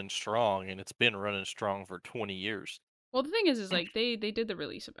still running strong, and it's been running strong for 20 years. well, the thing is like they did the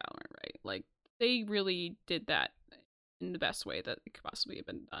release of Valorant, right? Like they really did that in the best way that it could possibly have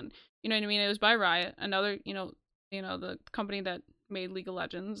been done. You know what I mean? It was by Riot, another, the company that made League of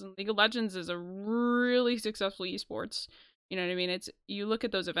Legends, and League of Legends is a really successful esports. You know what I mean? It's you look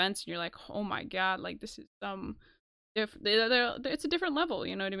at those events and you're like, oh my god, like this is it's a different level.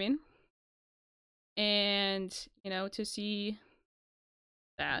 You know what I mean? And to see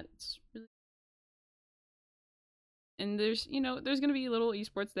that, it's really, and there's gonna be little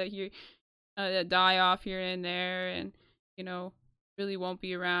esports that die off here and there, and really won't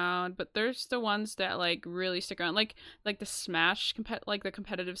be around. But there's the ones that like really stick around, like the like the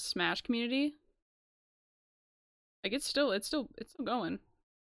competitive Smash community. Like it's still going.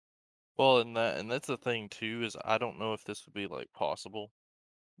 Well, and that's the thing too is I don't know if this would be like possible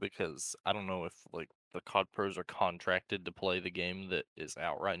because I don't know if like the COD pros are contracted to play the game that is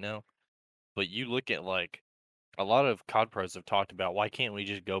out right now. But you look at like a lot of COD pros have talked about why can't we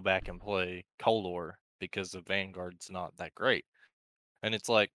just go back and play Cold War because the Vanguard's not that great. And it's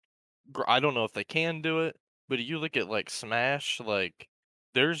like I don't know if they can do it, but you look at like Smash, like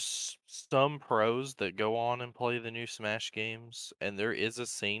there's some pros that go on and play the new Smash games, and there is a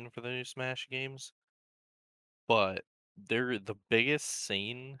scene for the new Smash games, but the biggest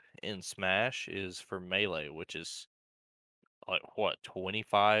scene in Smash is for Melee, which is like what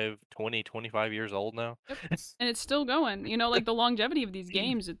 25 years old now. Yep. And it's still going. Like the longevity of these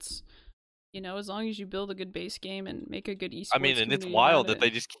games, it's as long as you build a good base game and make a good I mean, esports and it's community around wild that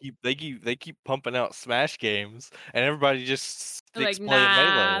it. they keep pumping out Smash games, and everybody just They're like, sticks playing nah.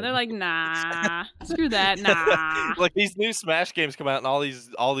 Melee. They're like, nah. Screw that, nah. Like these new Smash games come out, and all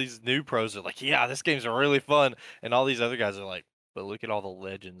these new pros are like, "Yeah, this game's really fun," and all these other guys are like, "But look at all the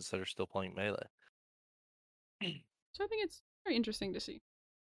legends that are still playing Melee." So I think it's very interesting to see.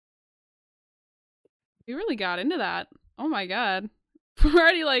 We really got into that. Oh my god. We're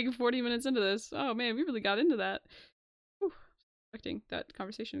already like 40 minutes into this. Oh man, we really got into that. Whew. Expecting that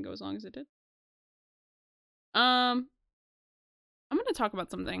conversation to go as long as it did. I'm gonna talk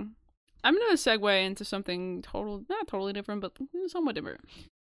about something. I'm gonna segue into something not totally different, but somewhat different.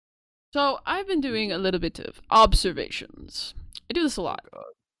 So I've been doing a little bit of observations. I do this a lot.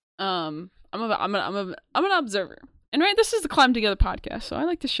 I'm an observer, and right, this is the Climb Together podcast, so I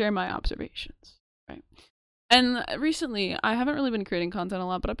like to share my observations. Right, and recently I haven't really been creating content a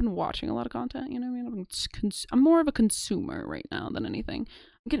lot, but I've been watching a lot of content. You know what I mean? I'm more of a consumer right now than anything.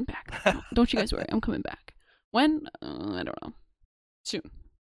 I'm getting back. Don't you guys worry. I'm coming back. When? I don't know. Soon.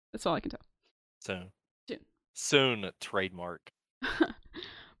 That's all I can tell. Soon, Soon. soon, trademark.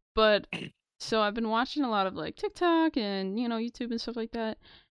 But so I've been watching a lot of like TikTok and YouTube and stuff like that.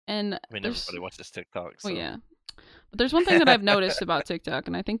 And I mean, everybody watches TikTok. So. Well, yeah. But there's one thing that I've noticed about TikTok,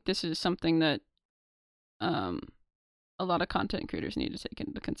 and I think this is something that a lot of content creators need to take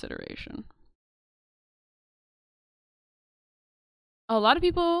into consideration. A lot of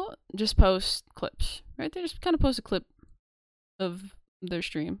people just post clips, right? They just kind of post a clip of their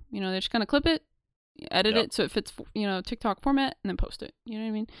stream. They just kind of clip it, edit it so it fits, TikTok format, and then post it. You know what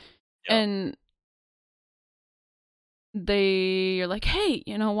I mean? Yep. And they are like, hey,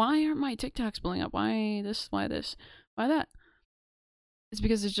 why aren't my TikToks blowing up? Why this? Why this? Why that? It's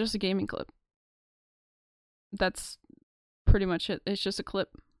because it's just a gaming clip. That's pretty much it. It's just a clip.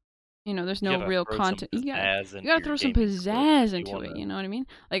 There's no real content. You gotta throw some pizzazz into it. You know what I mean?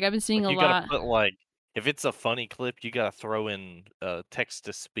 Like I've been seeing a lot. Put, like, if it's a funny clip, you gotta throw in text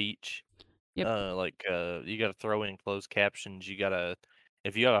to speech. Yep. You gotta throw in closed captions.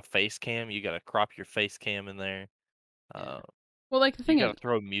 If you have a face cam, you gotta crop your face cam in there. Well, like the thing you gotta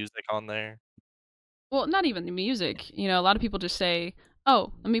throw music on there. Well, not even the music. A lot of people just say,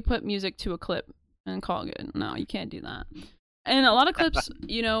 "Oh, let me put music to a clip and call it good." No, you can't do that. And a lot of clips,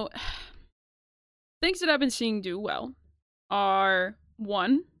 things that I've been seeing do well are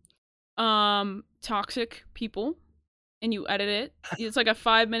one, toxic people, and you edit it. It's like a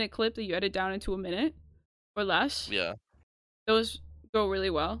 5-minute clip that you edit down into a minute or less. Yeah, those go really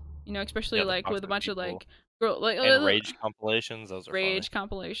well. Especially like with a bunch of like and rage compilations. Those are rage funny.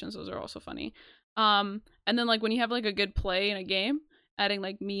 compilations. Those are also funny. And then like when you have like a good play in a game, adding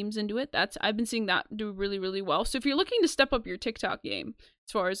like memes into it, I've been seeing that do really, really well. So if you're looking to step up your TikTok game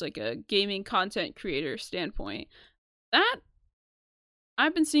as far as like a gaming content creator standpoint, that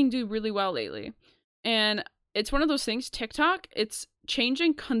I've been seeing do really well lately. And it's one of those things, TikTok, it's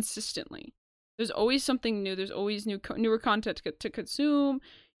changing consistently. There's always something new. There's always newer content to consume.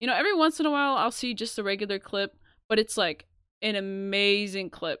 Every once in a while I'll see just a regular clip, but it's like an amazing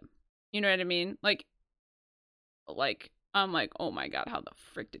clip. You know what I mean? Like I'm like, oh my god, how the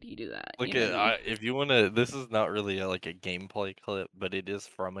frick did he do that? Look at if you want to. This is not really like a gameplay clip, but it is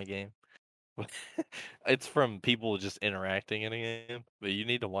from a game. It's from people just interacting in a game. But you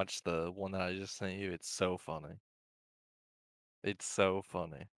need to watch the one that I just sent you. It's so funny. It's so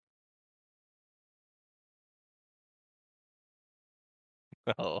funny.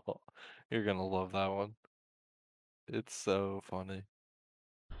 Oh, you're gonna love that one. It's so funny.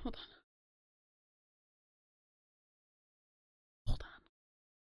 Hold on. Hold on.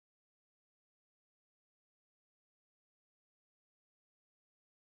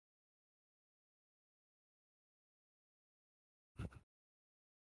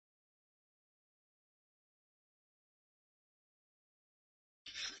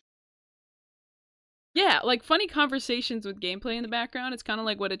 Yeah, like funny conversations with gameplay in the background. It's kind of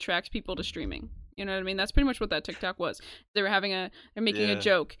like what attracts people to streaming. You know what I mean? That's pretty much what that TikTok was. They're making a Yeah.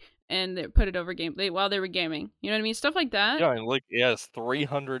 joke and they put it over gameplay while they were gaming. You know what I mean? Stuff like that. Yeah, and look, it has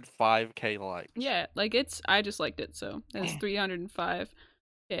 305K likes. Yeah, like I just liked it. So it's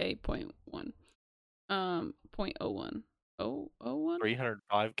 305K.1. 0.01. 001?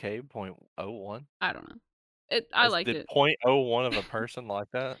 305K.01. I don't know. I liked Did it. .01 of a person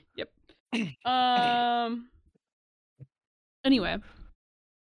like that? Yep. Anyway,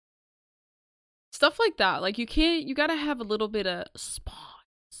 stuff like that. Like you gotta have a little bit of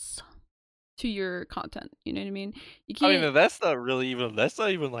spice to your content. You know what I mean? You I can't. mean, that's not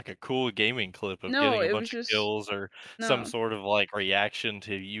even like a cool gaming clip of No, getting a it was bunch of just kills or some no, sort of like reaction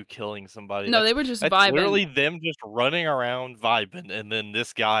to you killing somebody. no. They were just That's vibing. literally them just running around vibing, and then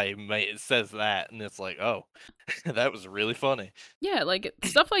this guy says that, and it's like, oh, that was really funny. Yeah, like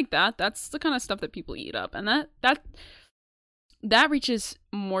stuff like that. That's the kind of stuff that people eat up, and that reaches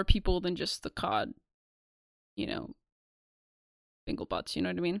more people than just the COD. You know, bingle butts. You know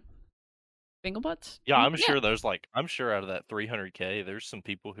what I mean? Bingle butts. Yeah, Yeah. I'm sure out of that 300K, there's some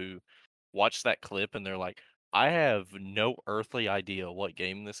people who watch that clip and they're like, I have no earthly idea what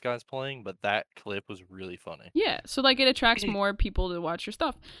game this guy's playing, but that clip was really funny. Yeah, so like it attracts more people to watch your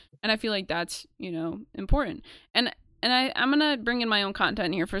stuff, and I feel like that's important. And I'm gonna bring in my own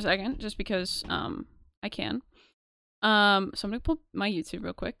content here for a second, just because I can. So I'm gonna pull up my YouTube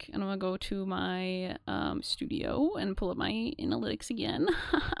real quick, and I'm gonna go to my studio and pull up my analytics again.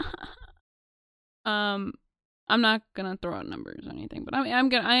 um, I'm not gonna throw out numbers or anything, but I'm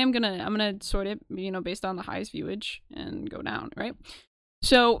gonna sort it, based on the highest viewage and go down, right?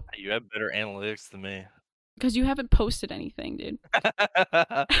 So You have better analytics than me. because you haven't posted anything, dude.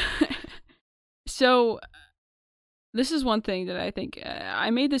 So this is one thing that I think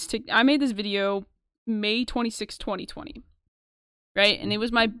I made this video May 26, 2020, right? And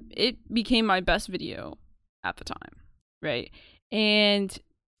it became my best video at the time, right? And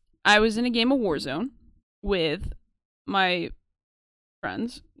I was in a game of Warzone with my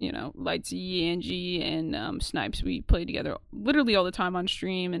friends, Lightsy, Angie, and Snipes. We played together literally all the time on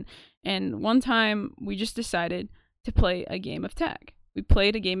stream, and one time we just decided to play a game of tag. We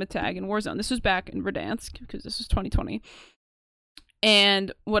played a game of tag in Warzone. This was back in Verdansk, because this was 2020.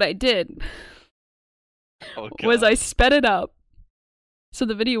 And what I did was I sped it up so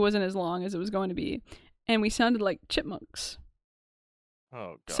the video wasn't as long as it was going to be, and we sounded like chipmunks.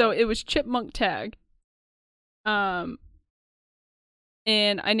 Oh god. So it was chipmunk tag. And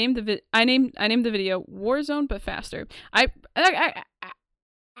I named the video Warzone but faster. I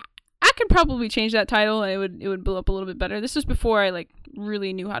could probably change that title and it would blow up a little bit better. This was before I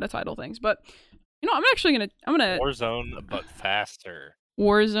really knew how to title things, but I'm gonna Warzone but faster.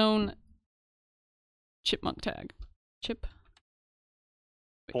 Warzone chipmunk tag.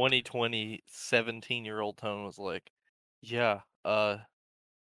 2020 17-year-old Tone was like, yeah, I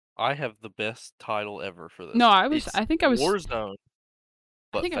have the best title ever for this. No, It's I think I was Warzone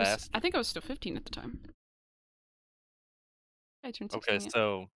but fast. I think I was still 15 at the time. I turned 16. Okay,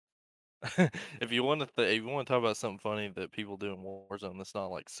 so if you want to talk about something funny that people do in Warzone that's not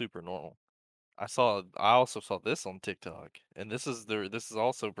like super normal. I also saw this on TikTok, and this is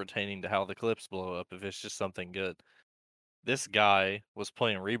also pertaining to how the clips blow up if it's just something good. This guy was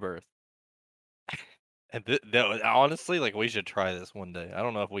playing Rebirth, and honestly, like we should try this one day. I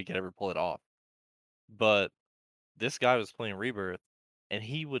don't know if we could ever pull it off, but this guy was playing Rebirth, and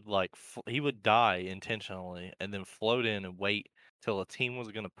he would he would die intentionally, and then float in and wait till a team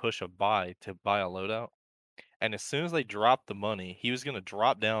was gonna push a buy to buy a loadout, and as soon as they dropped the money, he was gonna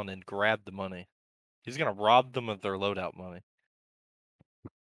drop down and grab the money. He's gonna rob them of their loadout money.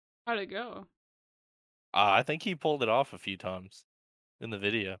 How'd it go? I think he pulled it off a few times in the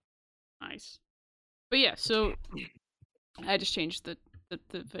video. Nice. But yeah, so I just changed the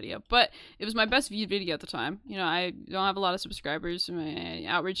video, but it was my best viewed video at the time. I don't have a lot of subscribers, my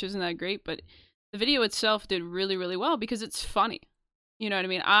outreach isn't that great, but the video itself did really, really well because it's funny. You know what I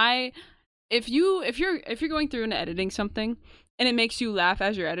mean? If you're going through and editing something and it makes you laugh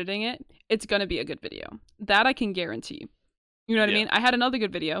as you're editing it, it's gonna be a good video. That I can guarantee. You know what I Yeah. mean? I had another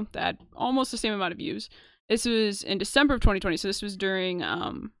good video that had almost the same amount of views. This was in December of 2020, so this was during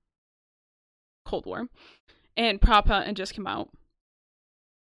Cold War, and Prop Hunt had just come out,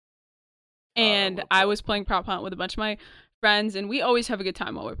 and I was playing Prop Hunt with a bunch of my friends, and we always have a good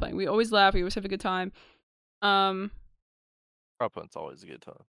time while we're playing. We always laugh. We always have a good time. Prop Hunt's always a good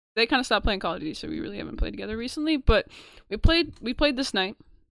time. They kind of stopped playing Call of Duty, so we really haven't played together recently. But we played this night,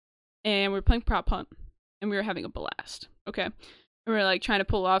 and we were playing Prop Hunt, and we were having a blast. Okay, and we were like trying to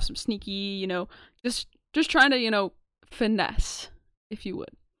pull off some sneaky, just trying to finesse, if you would.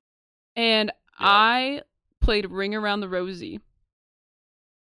 And I played Ring Around the Rosie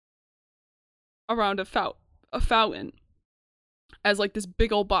around a fountain as like this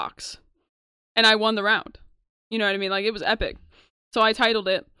big old box, and I won the round. You know what I mean? Like, it was epic. So I titled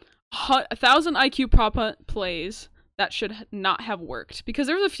it 1,000 IQ Prop Hunt plays that should not have worked, because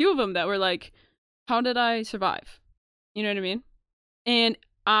there was a few of them that were like, how did I survive? You know what I mean? And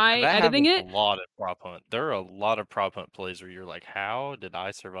editing it. A lot of Prop Hunt. There are a lot of Prop Hunt plays where you're like, how did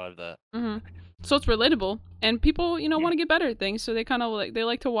I survive that? So it's relatable, and people, want to get better at things, so they kind of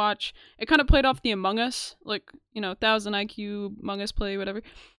like to watch. It kind of played off the Among Us, like 1,000 IQ Among Us play, whatever.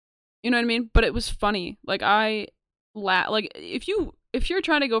 You know what I mean? But it was funny. Like, like if you're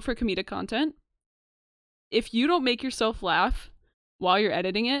trying to go for comedic content, if you don't make yourself laugh while you're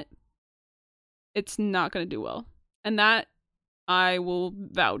editing it, it's not gonna do well, and that I will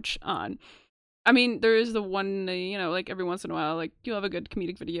vouch on. I mean, there is the one, like every once in a while, like you'll have a good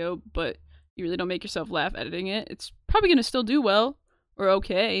comedic video, but you really don't make yourself laugh editing it. It's probably gonna still do well or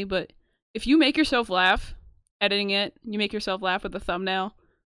okay, but if you make yourself laugh editing it, you make yourself laugh with the thumbnail,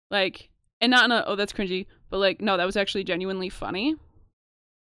 like, and not in a, oh, that's cringy, but like, no, that was actually genuinely funny,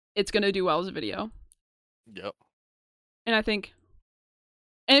 it's gonna do well as a video. Yep. And I think,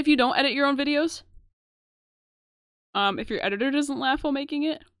 and if you don't edit your own videos, if your editor doesn't laugh while making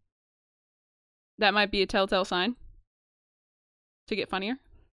it, that might be a telltale sign to get funnier,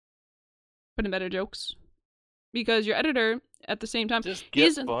 put in better jokes, because your editor at the same time just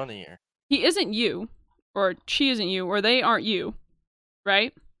get funnier. He isn't you, or she isn't you, or they aren't you,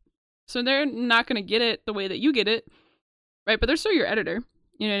 right? So they're not gonna get it the way that you get it, right? But they're still your editor.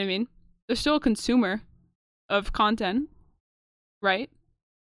 You know what I mean? They're still a consumer of content, right?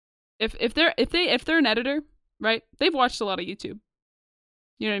 If they're an editor, right? They've watched a lot of YouTube.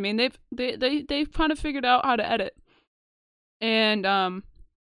 You know what I mean? They've kind of figured out how to edit, and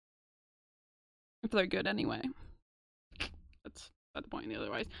if they're good anyway, that's not the point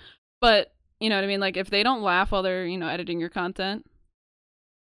otherwise. But you know what I mean? Like, if they don't laugh while they're editing your content,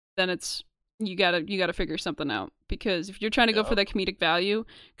 then it's you gotta figure something out, because if you're trying to go for that comedic value,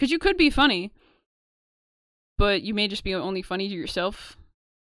 because you could be funny, but you may just be only funny to yourself,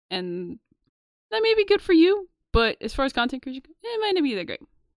 and that may be good for you, but as far as content creation, it might not be that great.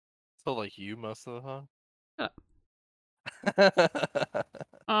 So like you most of the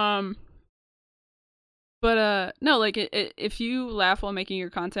time. But no, like if you laugh while making your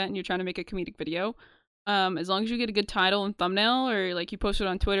content and you're trying to make a comedic video, as long as you get a good title and thumbnail, or like you post it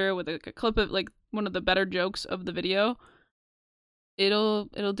on Twitter with a clip of like one of the better jokes of the video, it'll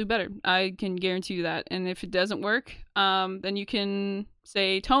do better. I can guarantee you that. And if it doesn't work, then you can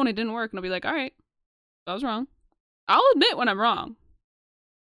say, Tone, it didn't work, and I'll be like, all right, I was wrong. I'll admit when I'm wrong,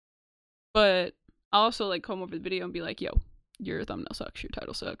 but I'll also like come over the video and be like, yo, your thumbnail sucks, your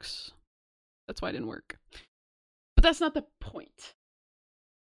title sucks, that's why it didn't work. But that's not the point.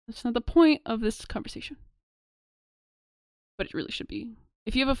 That's not the point of this conversation. But it really should be.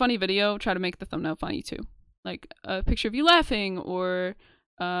 If you have a funny video, try to make the thumbnail funny too. Like a picture of you laughing, or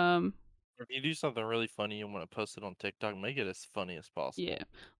if you do something really funny and want to post it on TikTok, make it as funny as possible. Yeah.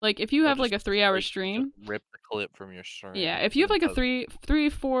 Like if you have like a 3-hour stream, rip the clip from your stream. Yeah, if you have like a 3,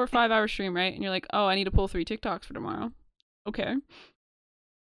 4, 5 hour stream, right? And you're like, oh, I need to pull 3 TikToks for tomorrow. Okay.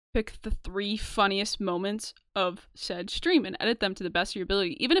 Pick the 3 funniest moments of said stream and edit them to the best of your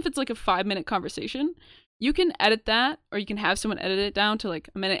ability. Even if it's like a 5-minute conversation, you can edit that, or you can have someone edit it down to like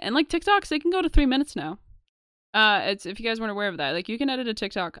a minute. And like TikToks, they can go to 3 minutes now. It's, if you guys weren't aware of that, like you can edit a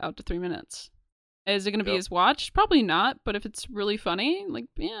TikTok out to 3 minutes. Is it going to be as watched? Probably not, but if it's really funny, like,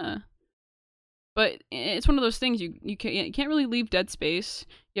 yeah. But it's one of those things, you can't really leave dead space.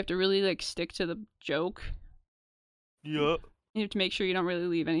 You have to really like stick to the joke. Yep. You have to make sure you don't really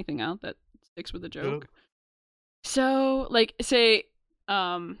leave anything out that sticks with the joke. Yep. So, like, say,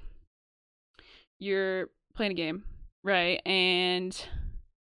 you're playing a game, right? And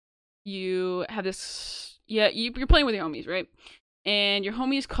you have this, you're playing with your homies, right? And your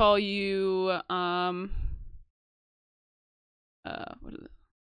homies call you, what is it?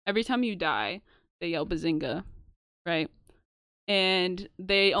 Every time you die, they yell Bazinga, right? And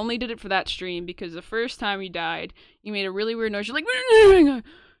they only did it for that stream because the first time you died, you made a really weird noise. You're like,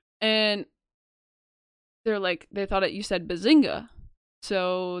 and they're like, they thought it you said Bazinga.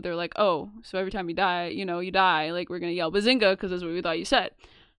 So they're like, oh, so every time you die, you die. Like, we're going to yell Bazinga because that's what we thought you said.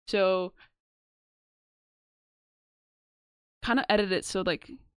 So kind of edit it so,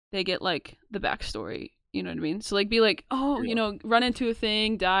 like, they get, like, the backstory. You know what I mean? So, like, be like, oh, run into a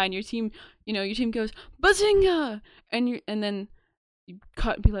thing, die, and your team goes, Bazinga! And then you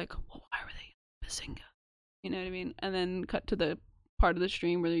cut and be like, well, why were they Bazinga? You know what I mean? And then cut to the part of the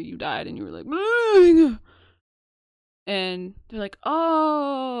stream where you died and you were like, Bazinga! And they're like,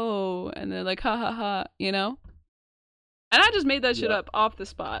 oh, and they're like, ha ha ha, And I just made that shit up off the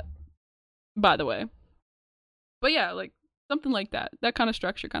spot, by the way. But yeah, like, something like that. That kind of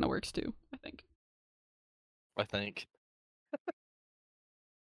structure kind of works too, I think.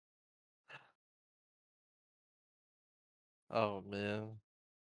 Oh, man.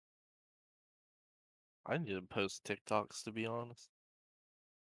 I need to post TikToks, to be honest.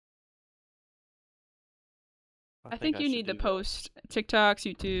 I think you need to post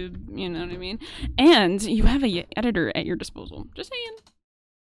TikToks, YouTube, you know what I mean? And you have a editor at your disposal. Just saying.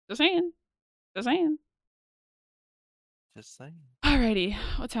 Just saying. Just saying. Just saying. Alrighty.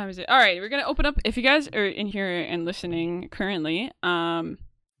 What time is it? Alright, we're gonna open up. If you guys are in here and listening currently,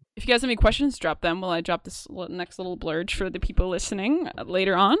 if you guys have any questions, drop them while I drop this next little blurge for the people listening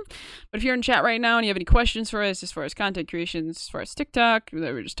later on. But if you're in chat right now and you have any questions for us as far as content creations, as far as TikTok that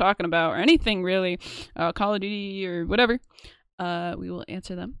we were just talking about, or anything really, Call of Duty or whatever, we will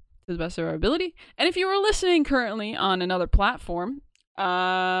answer them to the best of our ability. And if you are listening currently on another platform,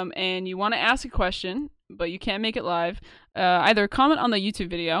 and you want to ask a question, but you can't make it live, either comment on the YouTube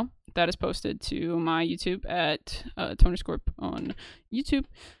video that is posted to my YouTube at TonyScorp on YouTube,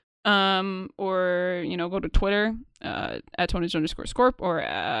 or go to Twitter at Tonys_Scorp, or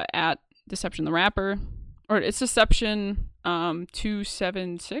at Deception the Rapper, or it's Deception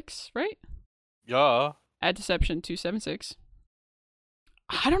 276, right? Yeah. At Deception 276.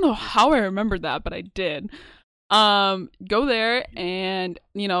 I don't know how I remembered that, but I did. Go there and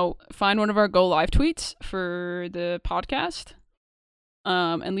find one of our go live tweets for the podcast.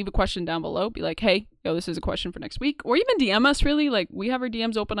 And leave a question down below. Be like, hey, this is a question for next week. Or even DM us, really. Like, we have our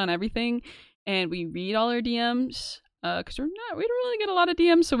DMs open on everything, and we read all our DMs. Because we don't really get a lot of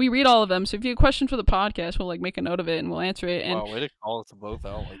DMs, so we read all of them. So if you have a question for the podcast, we'll, like, make a note of it, and we'll answer it. And wow, way to call us both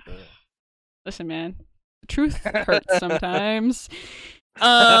out like that. Listen, man. The truth hurts sometimes.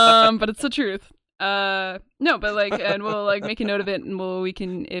 But it's the truth. No, but, like, and we'll, like, make a note of it, and we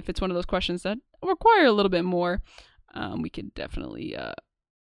can, if it's one of those questions that require a little bit more, we could definitely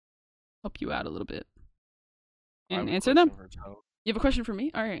help you out a little bit and answer them. You have a question for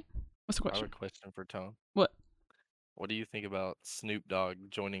me? All right. What's the question? I have a question for Tone. What? What do you think about Snoop Dogg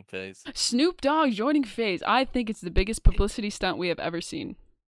joining FaZe? Snoop Dogg joining FaZe. I think it's the biggest publicity stunt we have ever seen.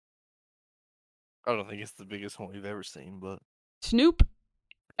 I don't think it's the biggest one we've ever seen, but Snoop,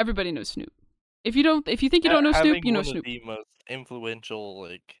 everybody knows Snoop. If you think you don't know Snoop, you know Snoop. The most influential,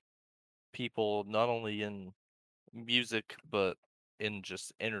 like, people, not only in music but in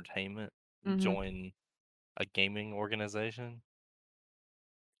just entertainment, join a gaming organization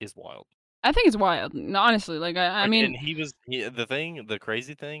is wild. I think it's wild, honestly. Like, I mean, and the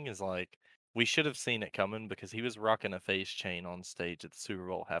crazy thing is, like, we should have seen it coming because he was rocking a face chain on stage at the Super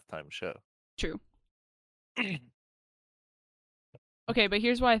Bowl halftime show. True. Okay, but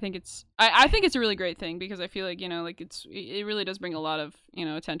here's why I think it's I think it's a really great thing, because I feel like, like, it really does bring a lot of,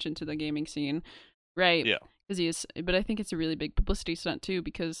 attention to the gaming scene, right? Yeah. But I think it's a really big publicity stunt too,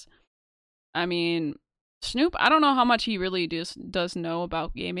 because I mean, Snoop, I don't know how much he really does know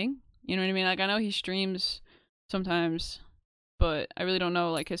about gaming. You know what I mean? Like, I know he streams sometimes, but I really don't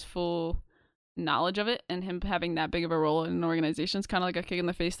know, like, his full knowledge of it, and him having that big of a role in an organization is kind of like a kick in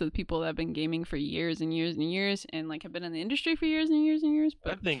the face to the people that have been gaming for years and years and years, and, like, have been in the industry for years and years and years.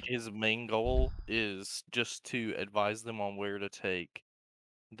 But I think his main goal is just to advise them on where to take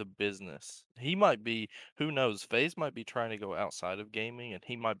the business. He might be, who knows, FaZe might be trying to go outside of gaming, and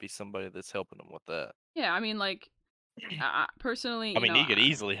he might be somebody that's helping them with that. Yeah, I mean, like, personally, he could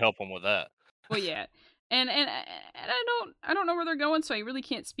easily help them with that. Well, yeah. And I don't know where they're going, so I really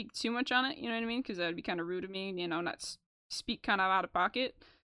can't speak too much on it. You know what I mean? Because that'd be kind of rude of me, not speak kind of out of pocket.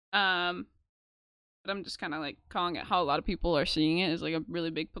 But I'm just kind of, like, calling it how a lot of people are seeing it as, like, a really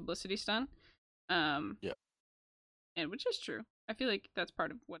big publicity stunt. Yeah. And which is true. I feel like that's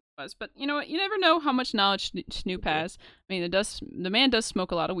part of what it was. But you know what? You never know how much knowledge Snoop has. I mean, the man does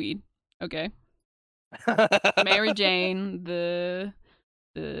smoke a lot of weed. Okay. Mary Jane, the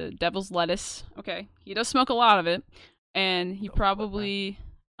devil's lettuce. Okay, he does smoke a lot of it. and he Don't blame her. probably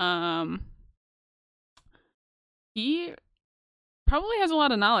he probably has a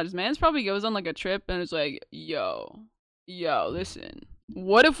lot of knowledge. Man's probably goes on like a trip and is like, yo, listen,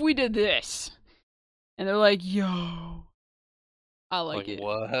 what if we did this? And they're like, yo, I like Like it.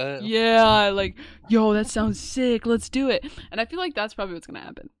 what? Yeah, like, yo, that sounds sick. Let's do it. And I feel like that's probably what's gonna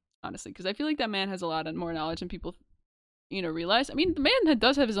happen, honestly, because I feel like that man has a lot of more knowledge than people, realize. I mean, the man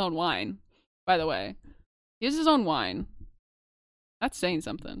does have his own wine, by the way. He has his own wine. That's saying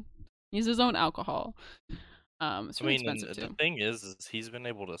something. He has his own alcohol. It's I really mean, and expensive the too. thing is he's been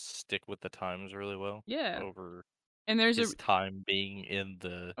able to stick with the times really well Yeah, over and there's a his time being in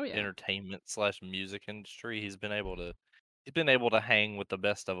the oh yeah. entertainment slash music industry. He's been able to hang with the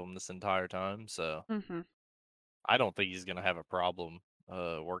best of them this entire time. So hmm I don't think he's gonna have a problem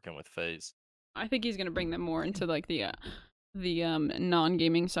working with FaZe. I think he's gonna bring them more into like the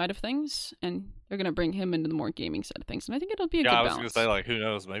non-gaming side of things, and they're gonna bring him into the more gaming side of things, and I think it'll be a Yeah, good I was gonna say balance. like who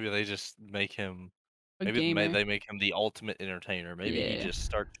knows? Maybe they just make him. A Maybe gamer, they make him the ultimate entertainer. Maybe he yeah, just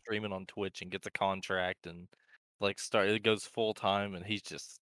starts streaming on Twitch and gets a contract and like start it goes full time and he's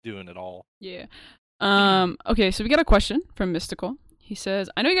just doing it all. yeah. Okay, so we got a question from Mystical. He says,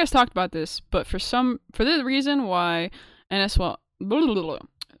 "I know you guys talked about this, but for the reason why NSL,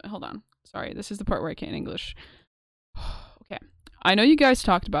 hold on, sorry, this is the part where I can't English. Okay, I know you guys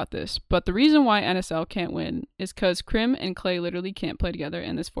talked about this, but the reason why NSL can't win is because Crim and Clay literally can't play together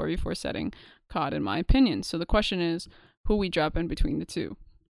in this 4v4 setting, COD, in my opinion. So the question is, who we drop in between the two?"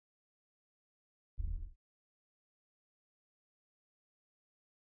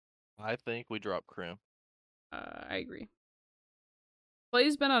 I think we drop Crim. I agree.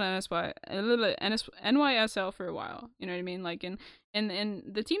 Clay's been on NYSL for a while. You know what I mean? Like, and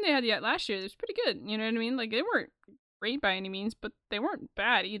the team they had yet last year was pretty good. You know what I mean? Like, they weren't great by any means, but they weren't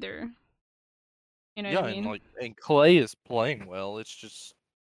bad either. You know what I Yeah, and mean? like and Clay is playing well. It's just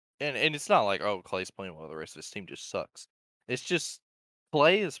and it's not like oh Clay's playing well, the rest of his team just sucks. It's just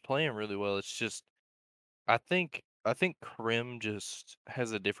Clay is playing really well. It's just I think Crim just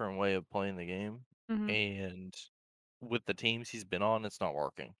has a different way of playing the game, hmm and with the teams he's been on, it's not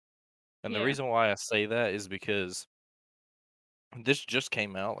working. And the Yeah. reason why I say that is because this just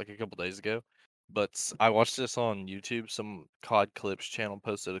came out like a couple days ago, but I watched this on YouTube. Some COD Clips channel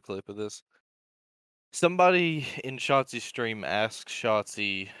posted a clip of this. Somebody in Shotzi's stream asked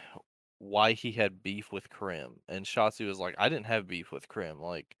Shotzi why he had beef with Krim, and Shotzi was like, "I didn't have beef with Krim.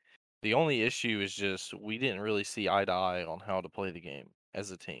 Like, the only issue is just we didn't really see eye to eye on how to play the game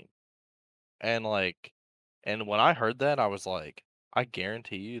as a team." And like, and when I heard that, I was like, I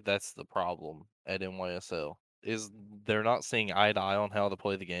guarantee you that's the problem at NYSL is they're not seeing eye to eye on how to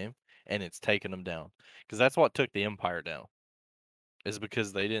play the game, and it's taking them down. Because that's what took the Empire down, is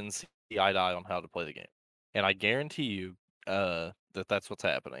because they didn't see eye to eye on how to play the game. And I guarantee you, that that's what's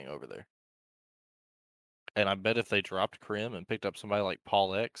happening over there. And I bet if they dropped Krim and picked up somebody like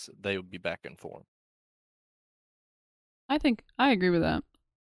Paul X, they would be back in form. I think I agree with that.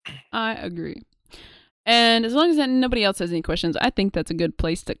 I agree. And as long as nobody else has any questions, I think that's a good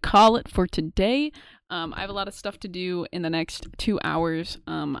place to call it for today. I have a lot of stuff to do in the next 2 hours.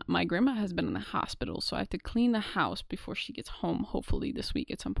 My grandma has been in the hospital, so I have to clean the house before she gets home, hopefully this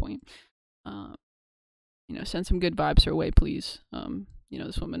week at some point. Uh, send some good vibes her way, please.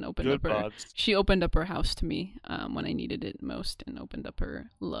 This woman Good vibes. she opened up her house to me when I needed it most and opened up her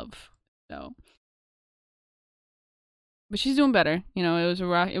love. So, but she's doing better. It was a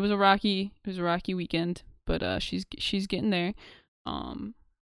rocky weekend, but she's getting there. I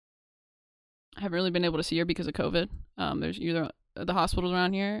haven't really been able to see her because of COVID. There's either the hospitals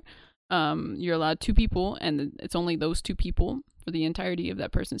around here. You're allowed two people, and it's only those two people for the entirety of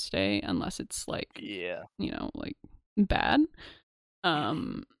that person's stay, unless it's like Yeah. like bad.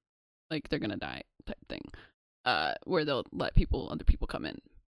 Like they're gonna die type thing. Where they'll let other people come in.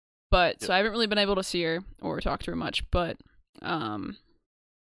 But so I haven't really been able to see her or talk to her much, but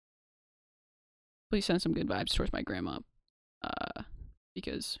please send some good vibes towards my grandma.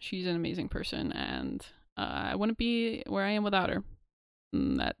 Because she's an amazing person and I wouldn't be where I am without her.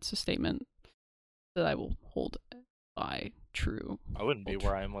 And that's a statement that I will hold by true. I wouldn't be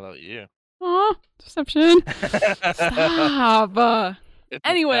where I am without you. Aw, deception. Stop. It's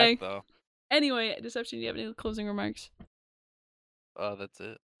Anyway. a fact, though. Anyway, Deception, do you have any closing remarks? That's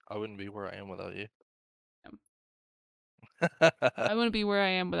it. I wouldn't be where I am without you. I wouldn't be where I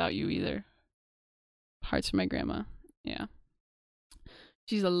am without you either. Hearts for my grandma. Yeah.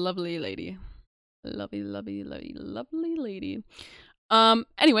 She's a lovely lady. Lovely, lovely, lovely, lovely lady.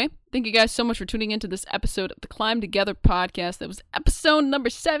 Anyway, thank you guys so much for tuning into this episode of the Climb Together podcast. That was episode number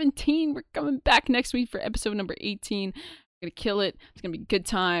 17. We're coming back next week for episode number 18. We're gonna kill it. It's gonna be a good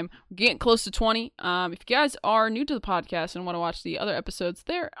time. We're getting close to 20. If you guys are new to the podcast and want to watch the other episodes,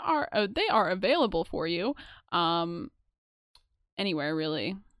 they are available for you. Anywhere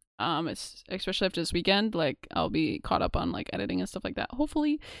really. It's especially after this weekend. Like I'll be caught up on like editing and stuff like that.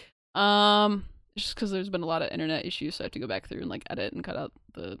 Hopefully. Just because there's been a lot of internet issues, so I have to go back through and like edit and cut out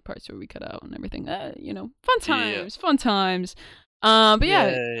the parts where we cut out and everything. Fun times. But yeah,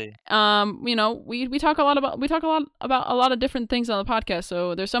 Yay. we talk a lot about a lot of different things on the podcast.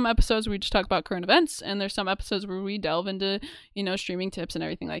 So there's some episodes where we just talk about current events, and there's some episodes where we delve into streaming tips and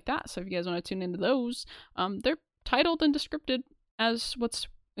everything like that. So if you guys want to tune into those, they're titled and descripted as what's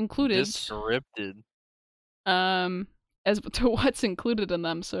included. Descripted. As to what's included in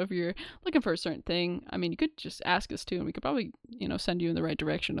them. So if you're looking for a certain thing, I mean, you could just ask us too, and we could probably, send you in the right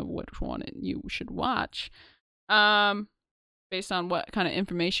direction of which one you should watch, based on what kind of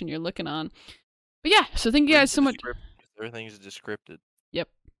information you're looking on. But yeah, so thank you guys so much. Everything's descripted. Yep,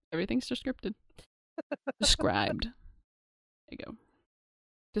 everything's descripted. Described. There you go.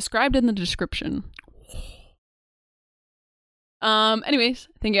 Described in the description. Anyways,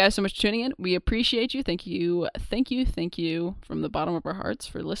 thank you guys so much for tuning in. We appreciate you. Thank you from the bottom of our hearts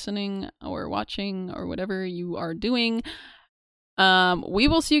for listening or watching or whatever you are doing. We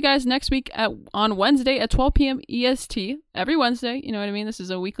will see you guys next week on Wednesday at 12 p.m. EST. Every Wednesday, you know what I mean? This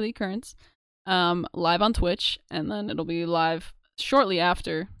is a weekly occurrence. Live on Twitch, and then it'll be live shortly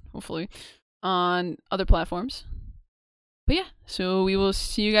after, hopefully, on other platforms. But yeah, so we will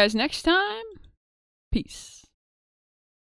see you guys next time. Peace.